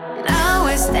 Now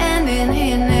we're standing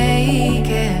here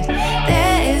naked.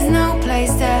 There is no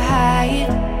place to hide.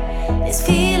 This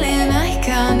feeling I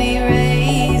can't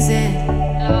erase it.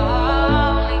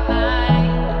 Lonely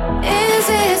mind. Is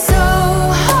it so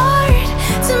hard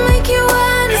to make you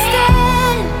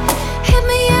understand? Hit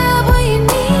me up when you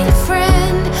need a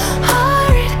friend.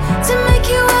 Hard to make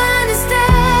you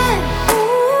understand.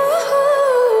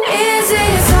 Ooh. Is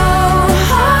it so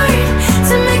hard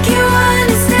to make you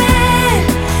understand?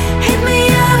 Hit me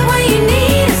up when you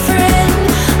need a friend.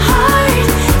 Hard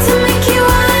to make you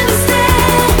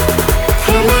understand.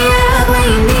 Hit me up when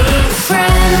you need a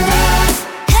friend.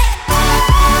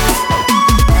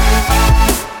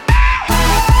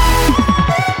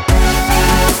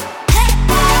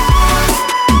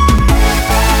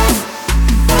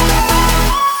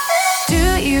 Do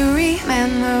you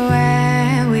remember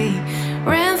when we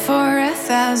ran for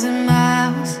 1,000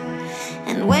 miles?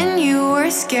 And when you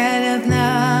were scared of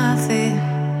nothing?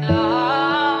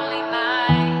 Lonely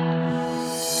mind.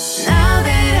 Now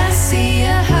that I see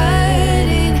you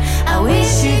hurting, I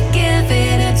wish you'd give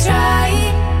it a try.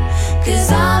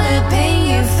 'Cause all the pain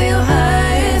you feel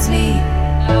hurts me.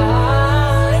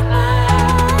 Lonely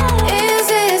mind. Is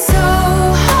it so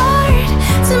hard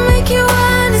to make you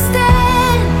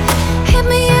understand? Hit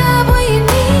me up when you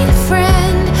need a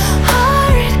friend.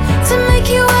 Hard to make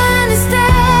you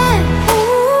understand.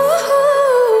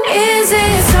 Ooh. Is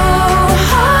it so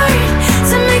hard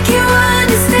to make you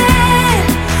understand?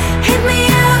 Hit me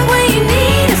up when you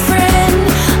need a friend.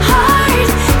 Hard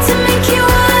to make you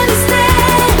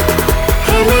understand.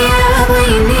 Hit me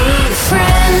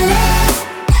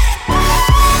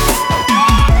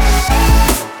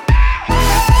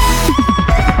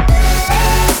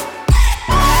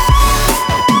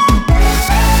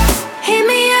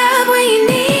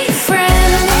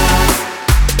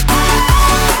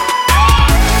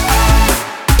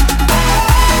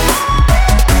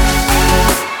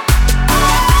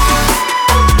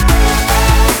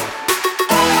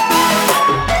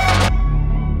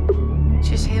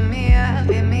Just hit me up,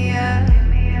 hit me up.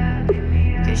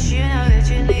 Cause you know that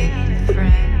you need a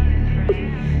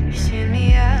friend. Just hit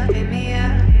me up, hit me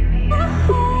up.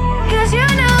 Cause you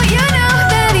know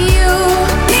that you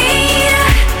need a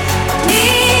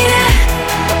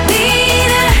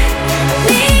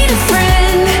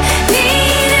friend.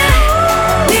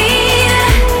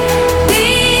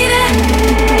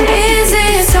 Is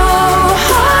it so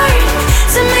hard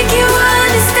to make you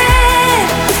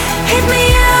understand? Hit me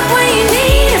up when you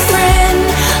need a friend.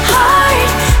 Hard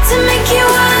to make you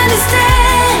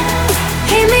understand.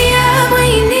 Hit me up when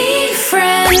you need a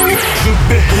friend.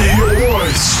 Your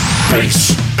voice,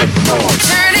 bass, and noise.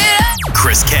 Turn it up.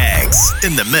 Chris Kaggs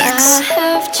in the mix. I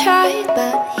have tried,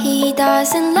 but he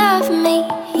doesn't love me.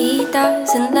 He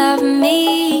doesn't love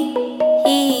me.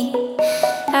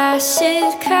 I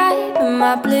should cry, but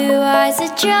my blue eyes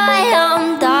are dry.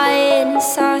 I'm dying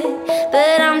inside,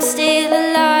 but I'm still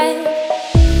alive.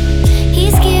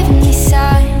 He's giving me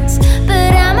signs,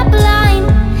 but am I blind?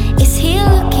 Is he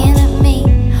looking at me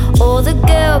or the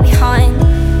girl behind?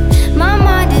 My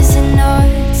mind is in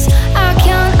knots, I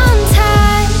can't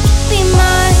untie. Be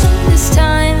mine this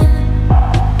time.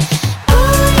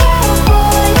 Ooh, yeah,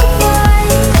 boy, boy.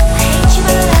 I hate you,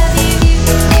 but I love you.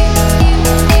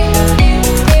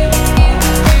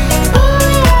 Ooh,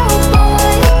 yeah,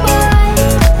 boy, boy.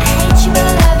 I hate you, but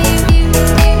I love you.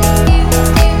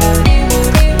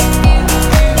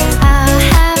 I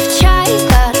have tried,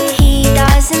 but he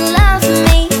doesn't love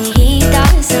me. He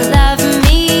doesn't love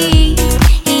me.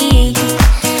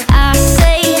 I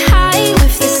say hi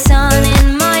with the sun in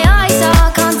my eyes. I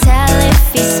can't tell if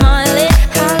he's smiling.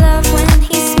 I love when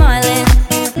he's smiling.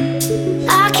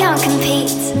 I can't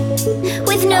compete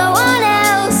with no one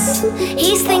else.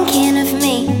 He's thinking of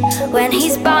me when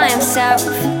he's by himself.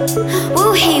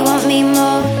 Will he want me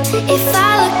more if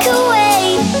I look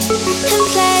away and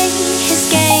play his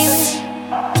game?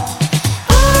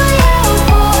 Ooh, yeah,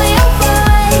 boy, oh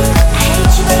boy. I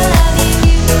hate you, but I love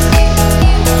you.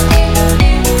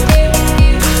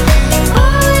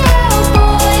 Ooh, yeah,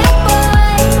 boy, oh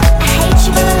boy. I hate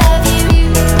you, but I love you.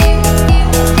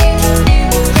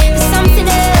 There's something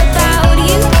about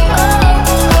you, oh.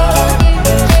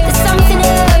 There's something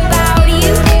about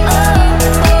you, oh,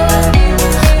 oh,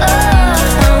 oh.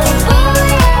 Ooh,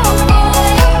 yeah, boy, oh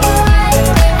boy.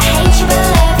 I hate you, but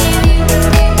I love you.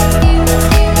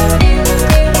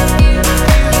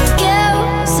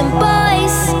 Girls and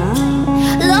boys,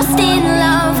 lost in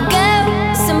love.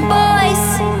 Girls and boys,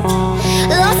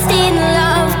 lost in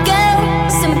love.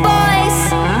 Girls and boys,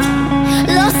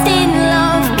 lost in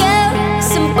love. Girls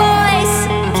and boys,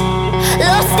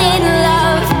 lost in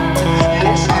love.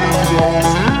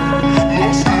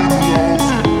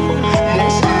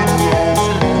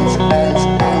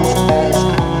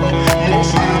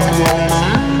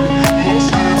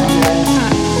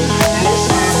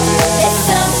 There's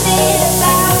something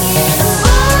about you.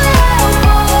 Ooh, yeah,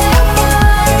 boy, oh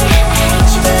boy. I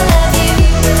hate you, but I love you.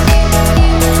 Ooh,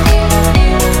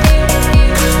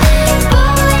 yeah,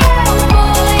 boy, oh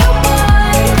boy.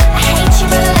 I hate you,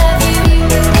 but I love you. Ooh,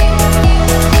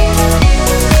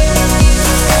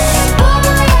 yeah, boy,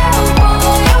 oh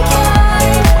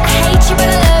boy. I hate you, but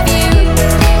I love you.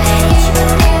 I hate you, but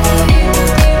I love you.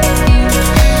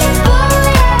 Ooh, yeah, boy,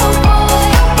 oh boy.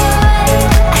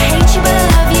 I hate you, but I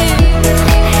love you.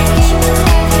 I hate you, but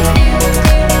I love you.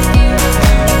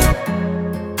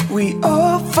 We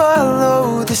all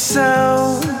follow the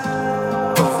sound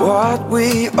of what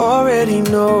we already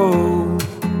know.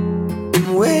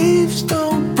 And waves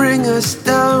don't bring us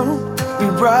down. We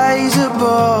rise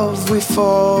above, we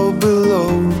fall below.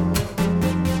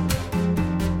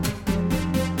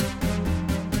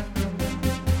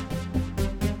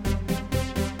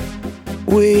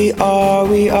 We are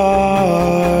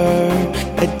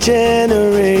a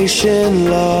generation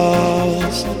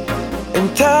lost.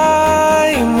 And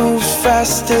time moves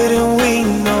faster than we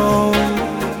know.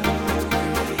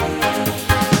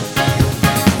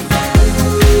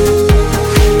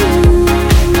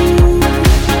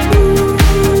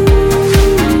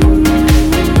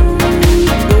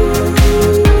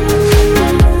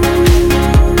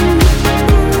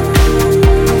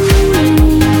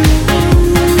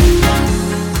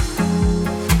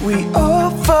 We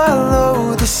all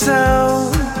follow the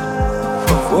sound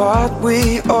of what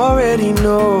we already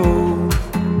know.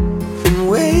 And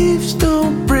waves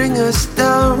don't bring us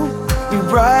down. We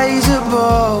rise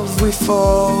above, we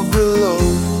fall below.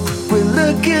 We're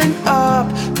looking up,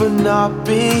 but not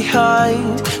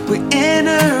behind. We're in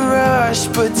a rush,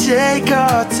 but take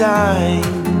our time.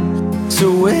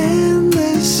 So when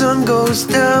the sun goes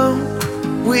down,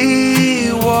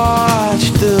 we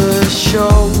watch the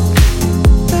show.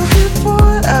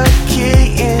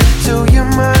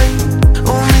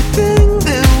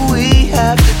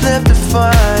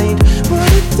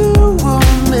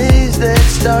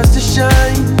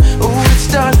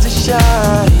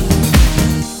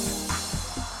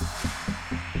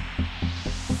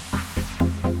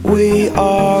 We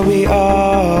are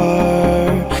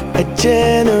a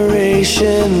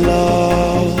generation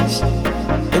lost,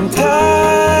 and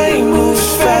time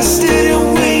moves faster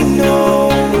than we know.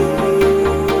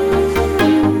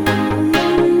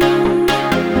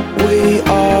 We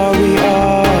are a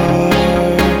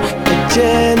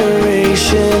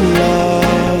generation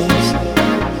lost,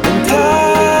 and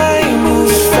time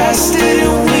moves faster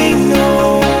than we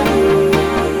know.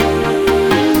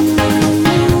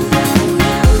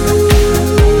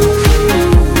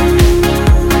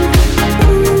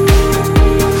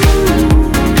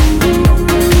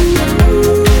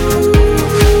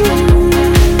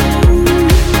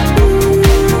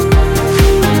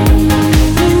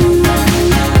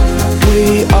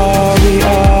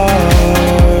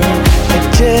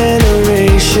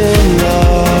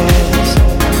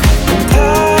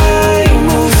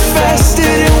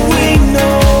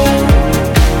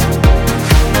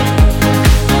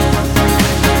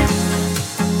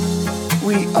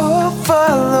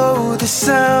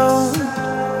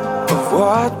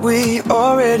 We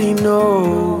already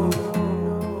know,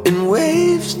 and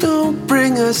waves don't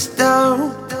bring us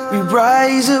down. We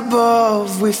rise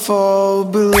above, we fall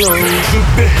below.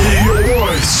 Your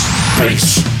voice,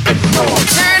 bass, and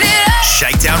noise. Turn it up.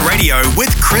 Shakedown Radio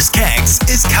with Chris Caggs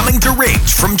is coming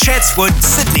direct from Chatswood,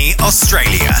 Sydney,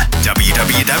 Australia.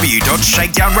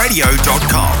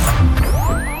 www.shakedownradio.com.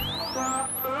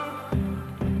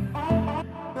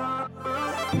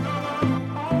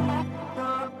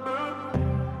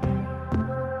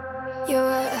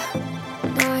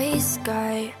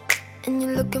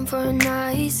 For a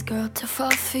nice girl to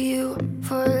fall for you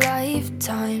for a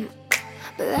lifetime,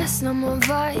 but that's not my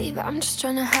vibe. I'm just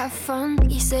trying to have fun.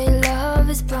 You say love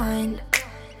is blind,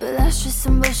 but that's just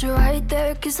some bullshit right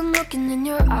there. Cause I'm looking in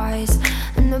your eyes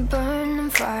and the burning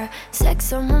fire,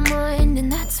 sex on my mind, and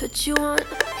that's what you want.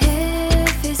 Here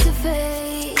face to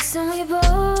face, and we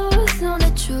both know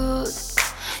the truth.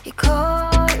 You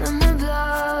call on my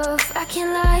bluff, I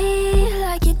can't lie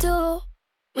like you do.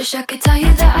 Wish I could tell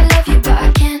you that I love you, but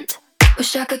I can't.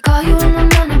 Wish I could call you in the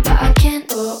morning, but I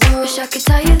can't. Wish I could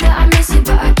tell you that I miss you,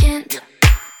 but I can't.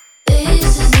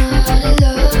 This is not a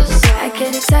love song. I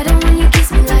get excited when you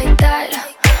kiss me like that,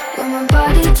 when my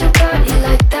body to body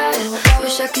like that.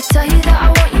 Wish I could tell you that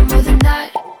I want you more than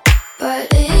that, but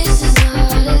this is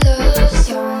not a love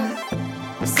song.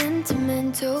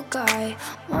 Sentimental guy,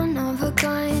 one of a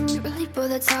kind, really, but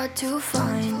that's hard to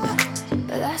find.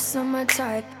 But that's not my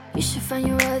type. You should find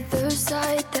your other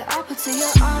side, the apple to your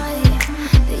eye,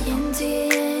 the yin to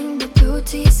your yang, the blue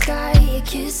to your sky, your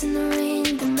kiss in the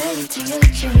rain, the ready to your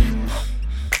chain.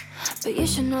 But you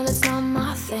should know that's not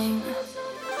my thing.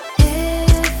 Here,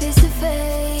 face to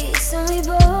face, and we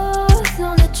both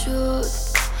know the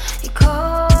truth. You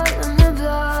call on my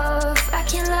bluff, I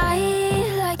can't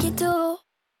lie like you do.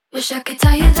 Wish I could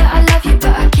tell you that I love you,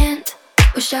 but I can't.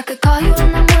 Wish I could call you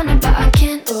in the morning, but I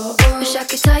can't. Wish I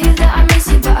could tell you that I miss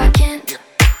you, but I can't.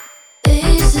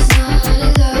 This is not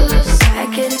a love song. I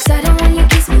get excited when you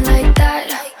kiss me like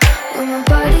that, when my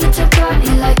body to body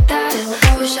like that.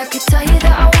 Wish I could tell you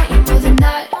that I want you more than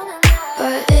that,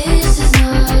 but this is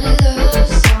not a love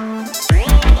song.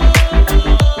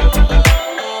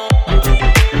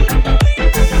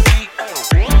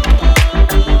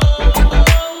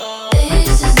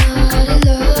 This is not a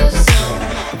love song.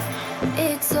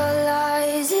 It's all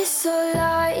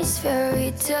lies,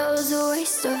 fairy tales, a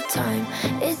waste of time.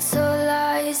 It's all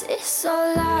lies, it's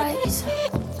all lies.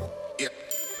 You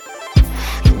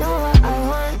know what I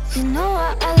want, you know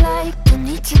what I like. Don't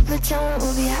need to pretend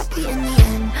we'll be happy in the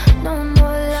end. No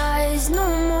more lies, no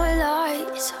more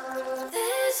lies.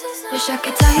 Wish I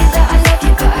could tell you that I love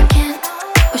you, but I can't.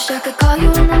 Wish I could call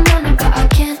you in the morning, but I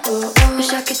can't.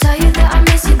 Wish I could tell you that I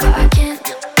miss you, but I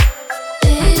can't.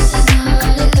 This is not a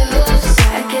love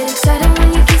song. I get excited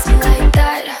when you kiss me like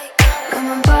that, when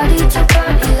my body to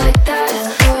body like that.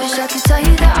 Wish I could tell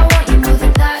you that I want you more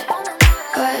than that,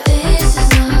 but this is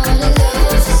not a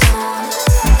love song.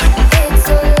 It's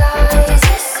all lies,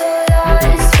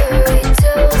 fairy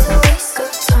tales, a waste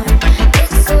of time.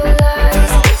 It's all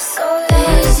lies,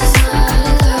 this is not a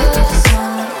love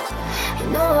song. You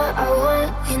know what I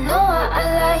want, you know what I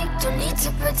like. Don't need to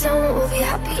pretend we'll be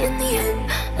happy in the end.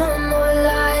 No more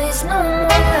lies, no more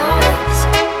lies.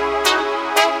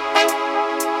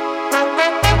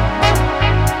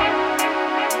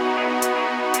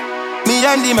 Me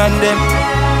and the man them,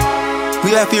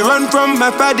 we have to run from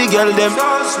my party girl them.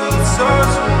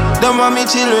 Don't want me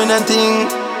children and thing.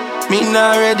 Me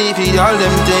not ready for all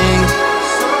them things.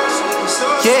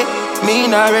 Yeah, me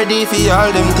not ready for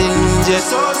all them things yet.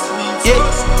 Yeah,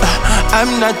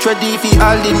 I'm not ready for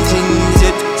all them things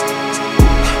yet.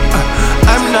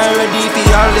 not ready for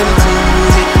all them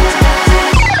things.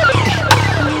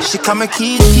 She call me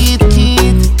Keith.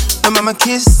 My mama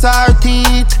kiss her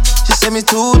teeth. She say me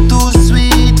too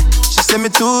sweet. She say me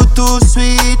too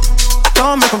sweet.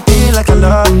 Don't make 'em feel like I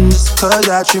love 'em just 'cause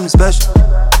I treat me special.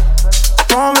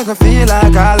 Don't make 'em feel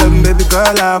like I love 'em, baby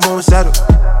girl, I won't settle.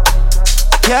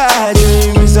 Yeah,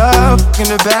 dreams up in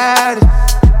the bed.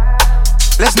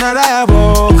 Last night I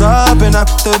woke up and I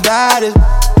felt about it.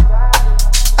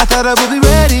 I thought I would be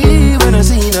ready when I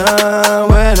seen her,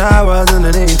 when I was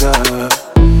underneath her.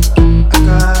 I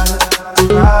got it.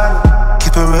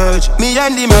 Keep a urge. Me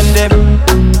and the man them,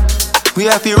 we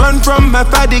have to run from my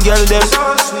party girl them.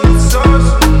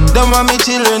 Don't want me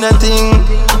children and thing.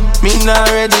 Me not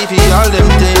ready for all them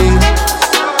things.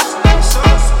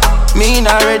 Me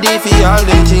not ready for all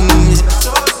them things.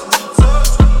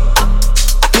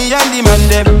 Me and the man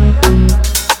them,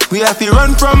 we have to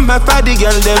run from my party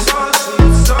girl them.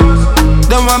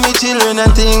 Don't want me children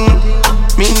and thing.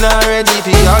 Me not ready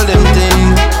for all them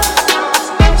things.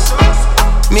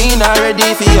 Me not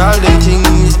ready for all them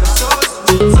things.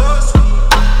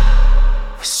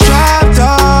 Strapped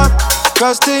up,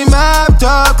 cause they mapped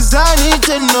up. Cause I need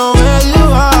to know where you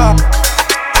are.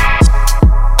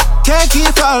 Can't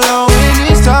keep following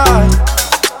these stars.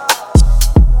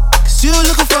 Cause you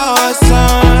looking for a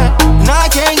sign, and I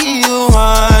can't give you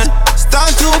one.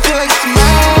 Start to feel like it's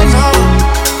man, no.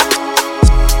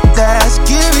 Let's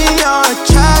give me your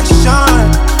attraction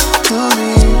to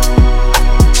me.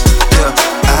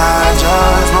 I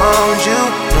just want you,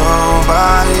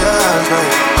 nobody else,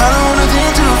 babe. I don't wanna think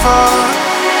too far.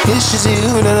 It's just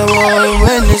you that I want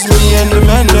when it's me and the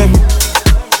man them.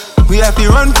 We have to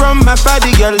run from my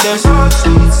party girl them.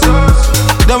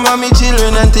 Don't want me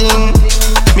children and thing.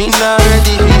 Me not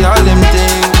ready for all them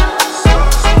things.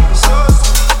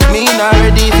 Me not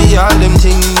ready for all them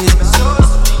things.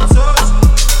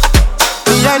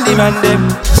 Me and the man them.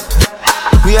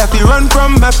 We have to run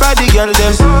from my party girl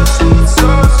them.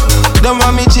 Don't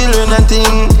want me children and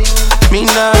thing. Me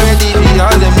not ready for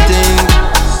all them things.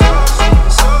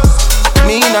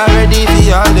 Me not ready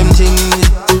for all them things.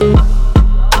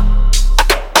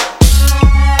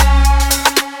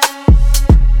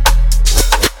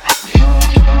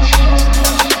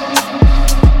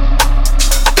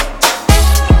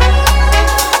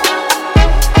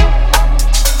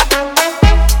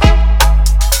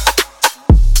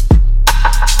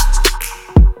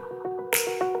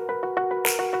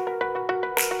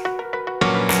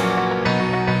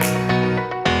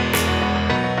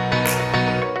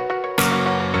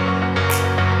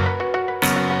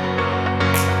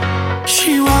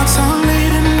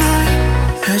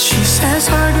 She says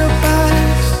her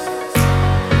goodbyes.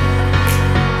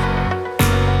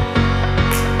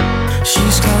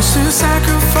 She's close to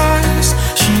sacrifice.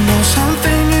 She knows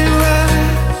something ain't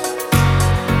right.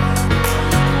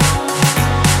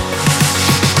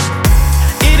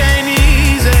 It ain't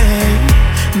easy,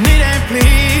 and it ain't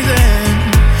pleasing.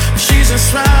 She's just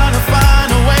trying to find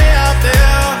a way out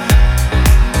there.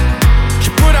 She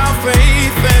put our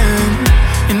faith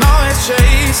in all it's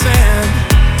chasing.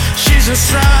 She's just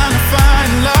trying to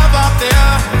find love out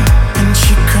there, and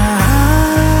she cries.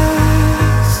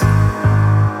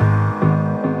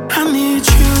 I need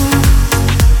you,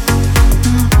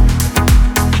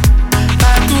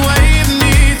 like the wave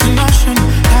needs an ocean,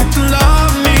 like the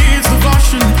love needs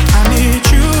devotion. I need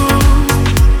you,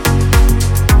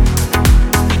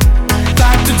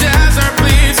 like the desert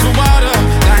bleeds for water,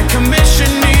 like a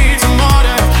mission needs a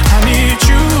mortar. I need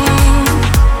you.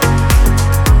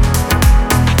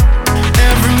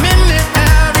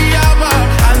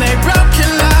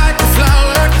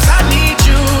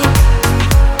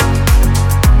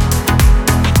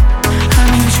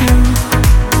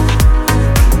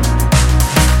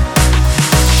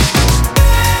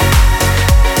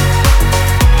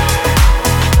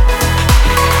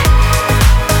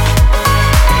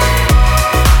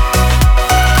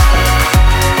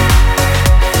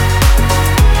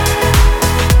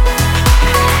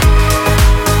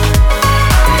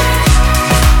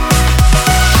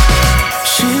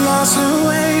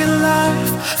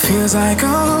 Feels like a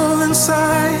hole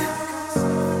inside.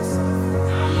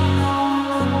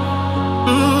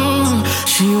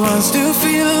 She wants to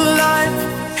feel alive,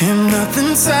 and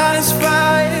nothing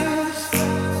satisfies.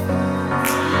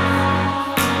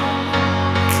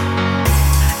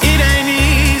 It ain't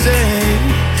easy,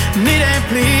 and it ain't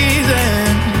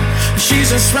pleasing. She's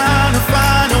just trying to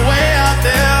find a way out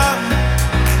there.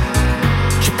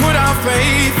 She put our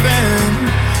faith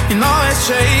in all it's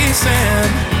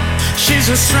chasing. She's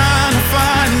just trying to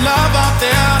find love out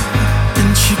there,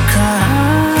 and she cries.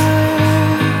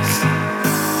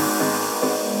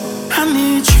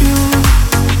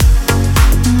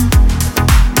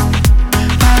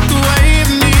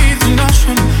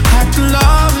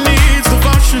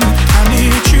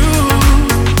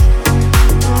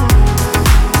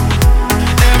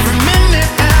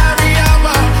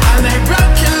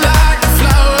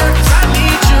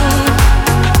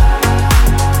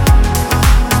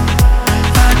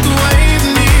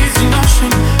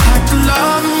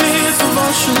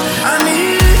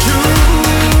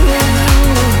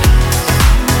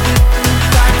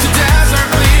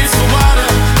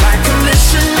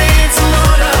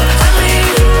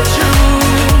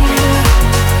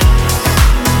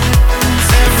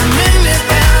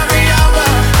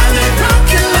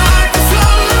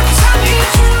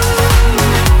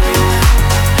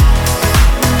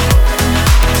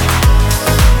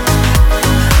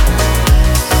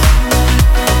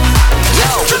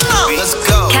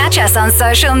 us on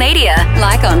social media,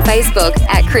 like on Facebook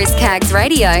at Chris Caggs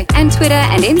Radio and Twitter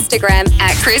and Instagram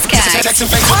at Chris Caggs. This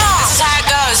is how it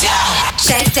goes, yeah.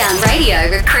 Shakedown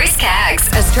Radio with Chris Caggs,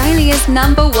 Australia's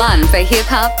 #1 for hip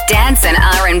hop, dance, and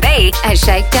R&B at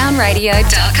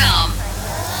shakedownradio.com.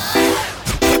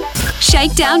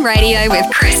 Shakedown Radio with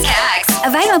Chris Caggs,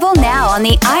 available now on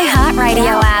the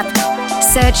iHeartRadio app.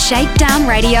 Search Shakedown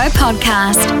Radio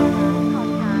Podcast.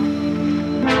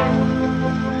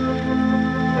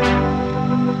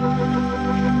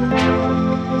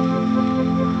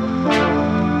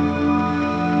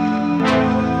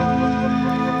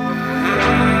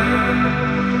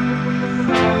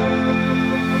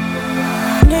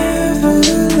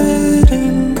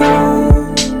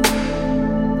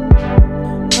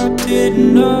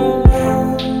 Didn't know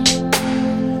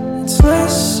it's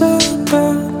less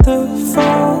about the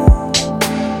fall.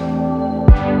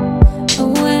 But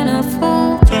when I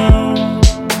fall down,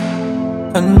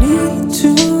 I need to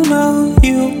know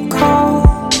you'll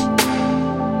call.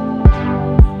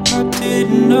 I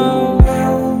didn't know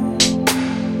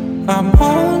I'm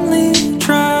only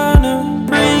trying to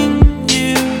bring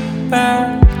you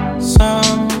back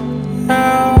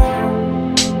somehow.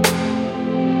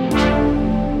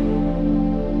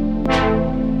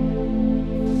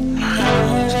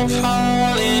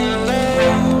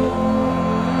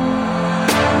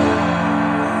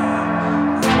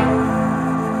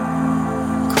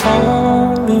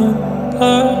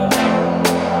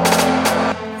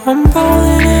 I'm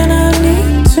falling and I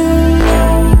need to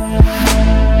know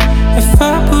if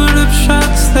I put up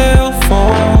shots they'll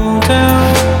fall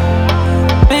down.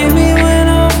 Maybe when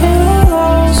I'm here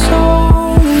I'll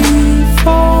slowly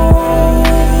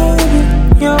fall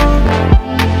young.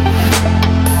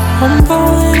 I'm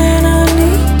falling and I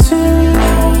need to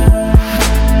know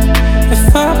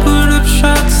if I put up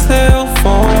shots they'll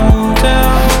fall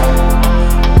down.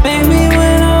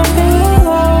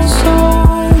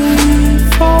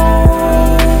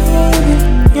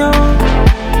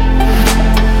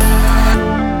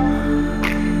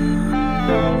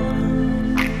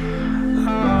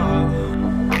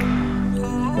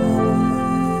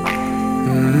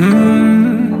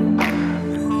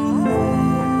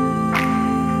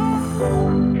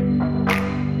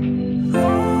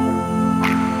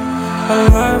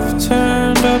 Life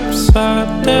turned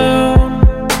upside down.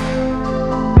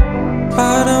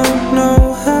 I don't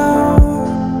know how.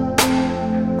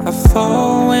 I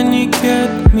fall when you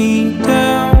get me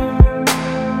down.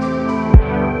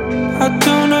 I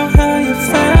don't know how you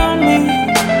found me.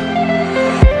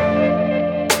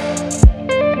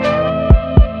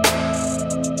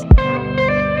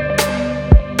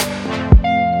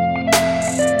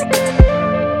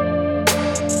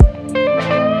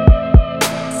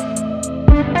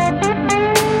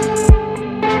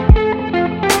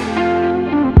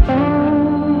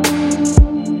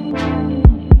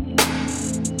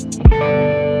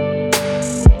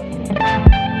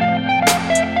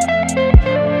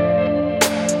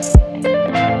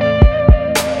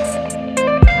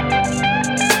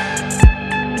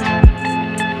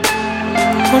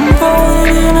 I'm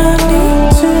falling and I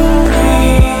need to know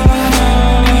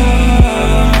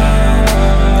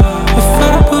if I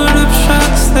put up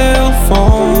shots they'll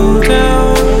fall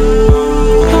down.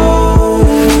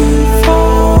 Only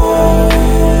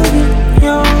falling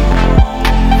young,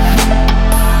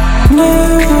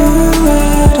 never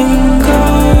letting go.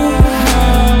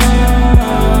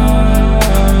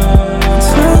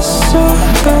 It's less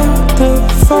about the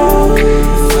fall. If I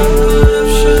put up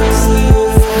shots they'll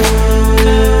fall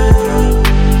down.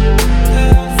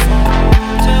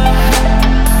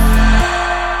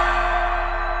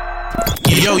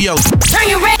 Yo. Turn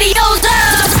your radios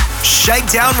up.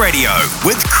 Shakedown Radio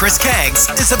with Chris Caggs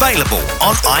is available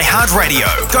on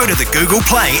iHeartRadio. Go to the Google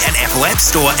Play and Apple App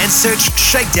Store and search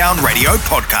Shakedown Radio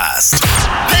Podcast.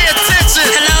 Pay attention.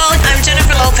 Hello, I'm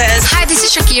Jennifer Lopez. Hi, this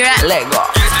is Shakira. Lego.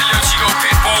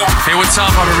 Hey, what's up?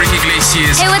 I'm Ricky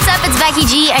Iglesias. Hey, what's up? It's Becky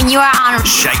G, and you are on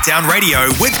Shakedown Radio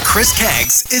with Chris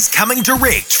Caggs is coming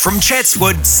direct from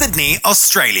Chatswood, Sydney,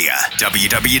 Australia.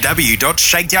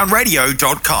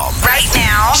 www.shakedownradio.com. Right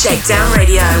now, Shakedown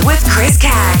Radio with Chris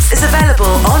Caggs is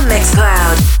available on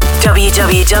Mixcloud.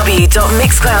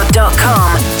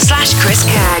 www.mixcloud.com/Chris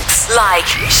Caggs. Like,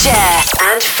 share,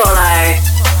 and follow.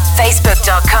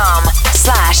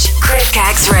 Facebook.com/Chris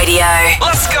Caggs Radio.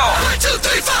 Let's go. 1, 2,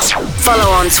 3, 4.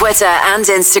 Follow on Twitter and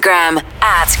Instagram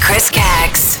 @Chris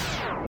Caggs.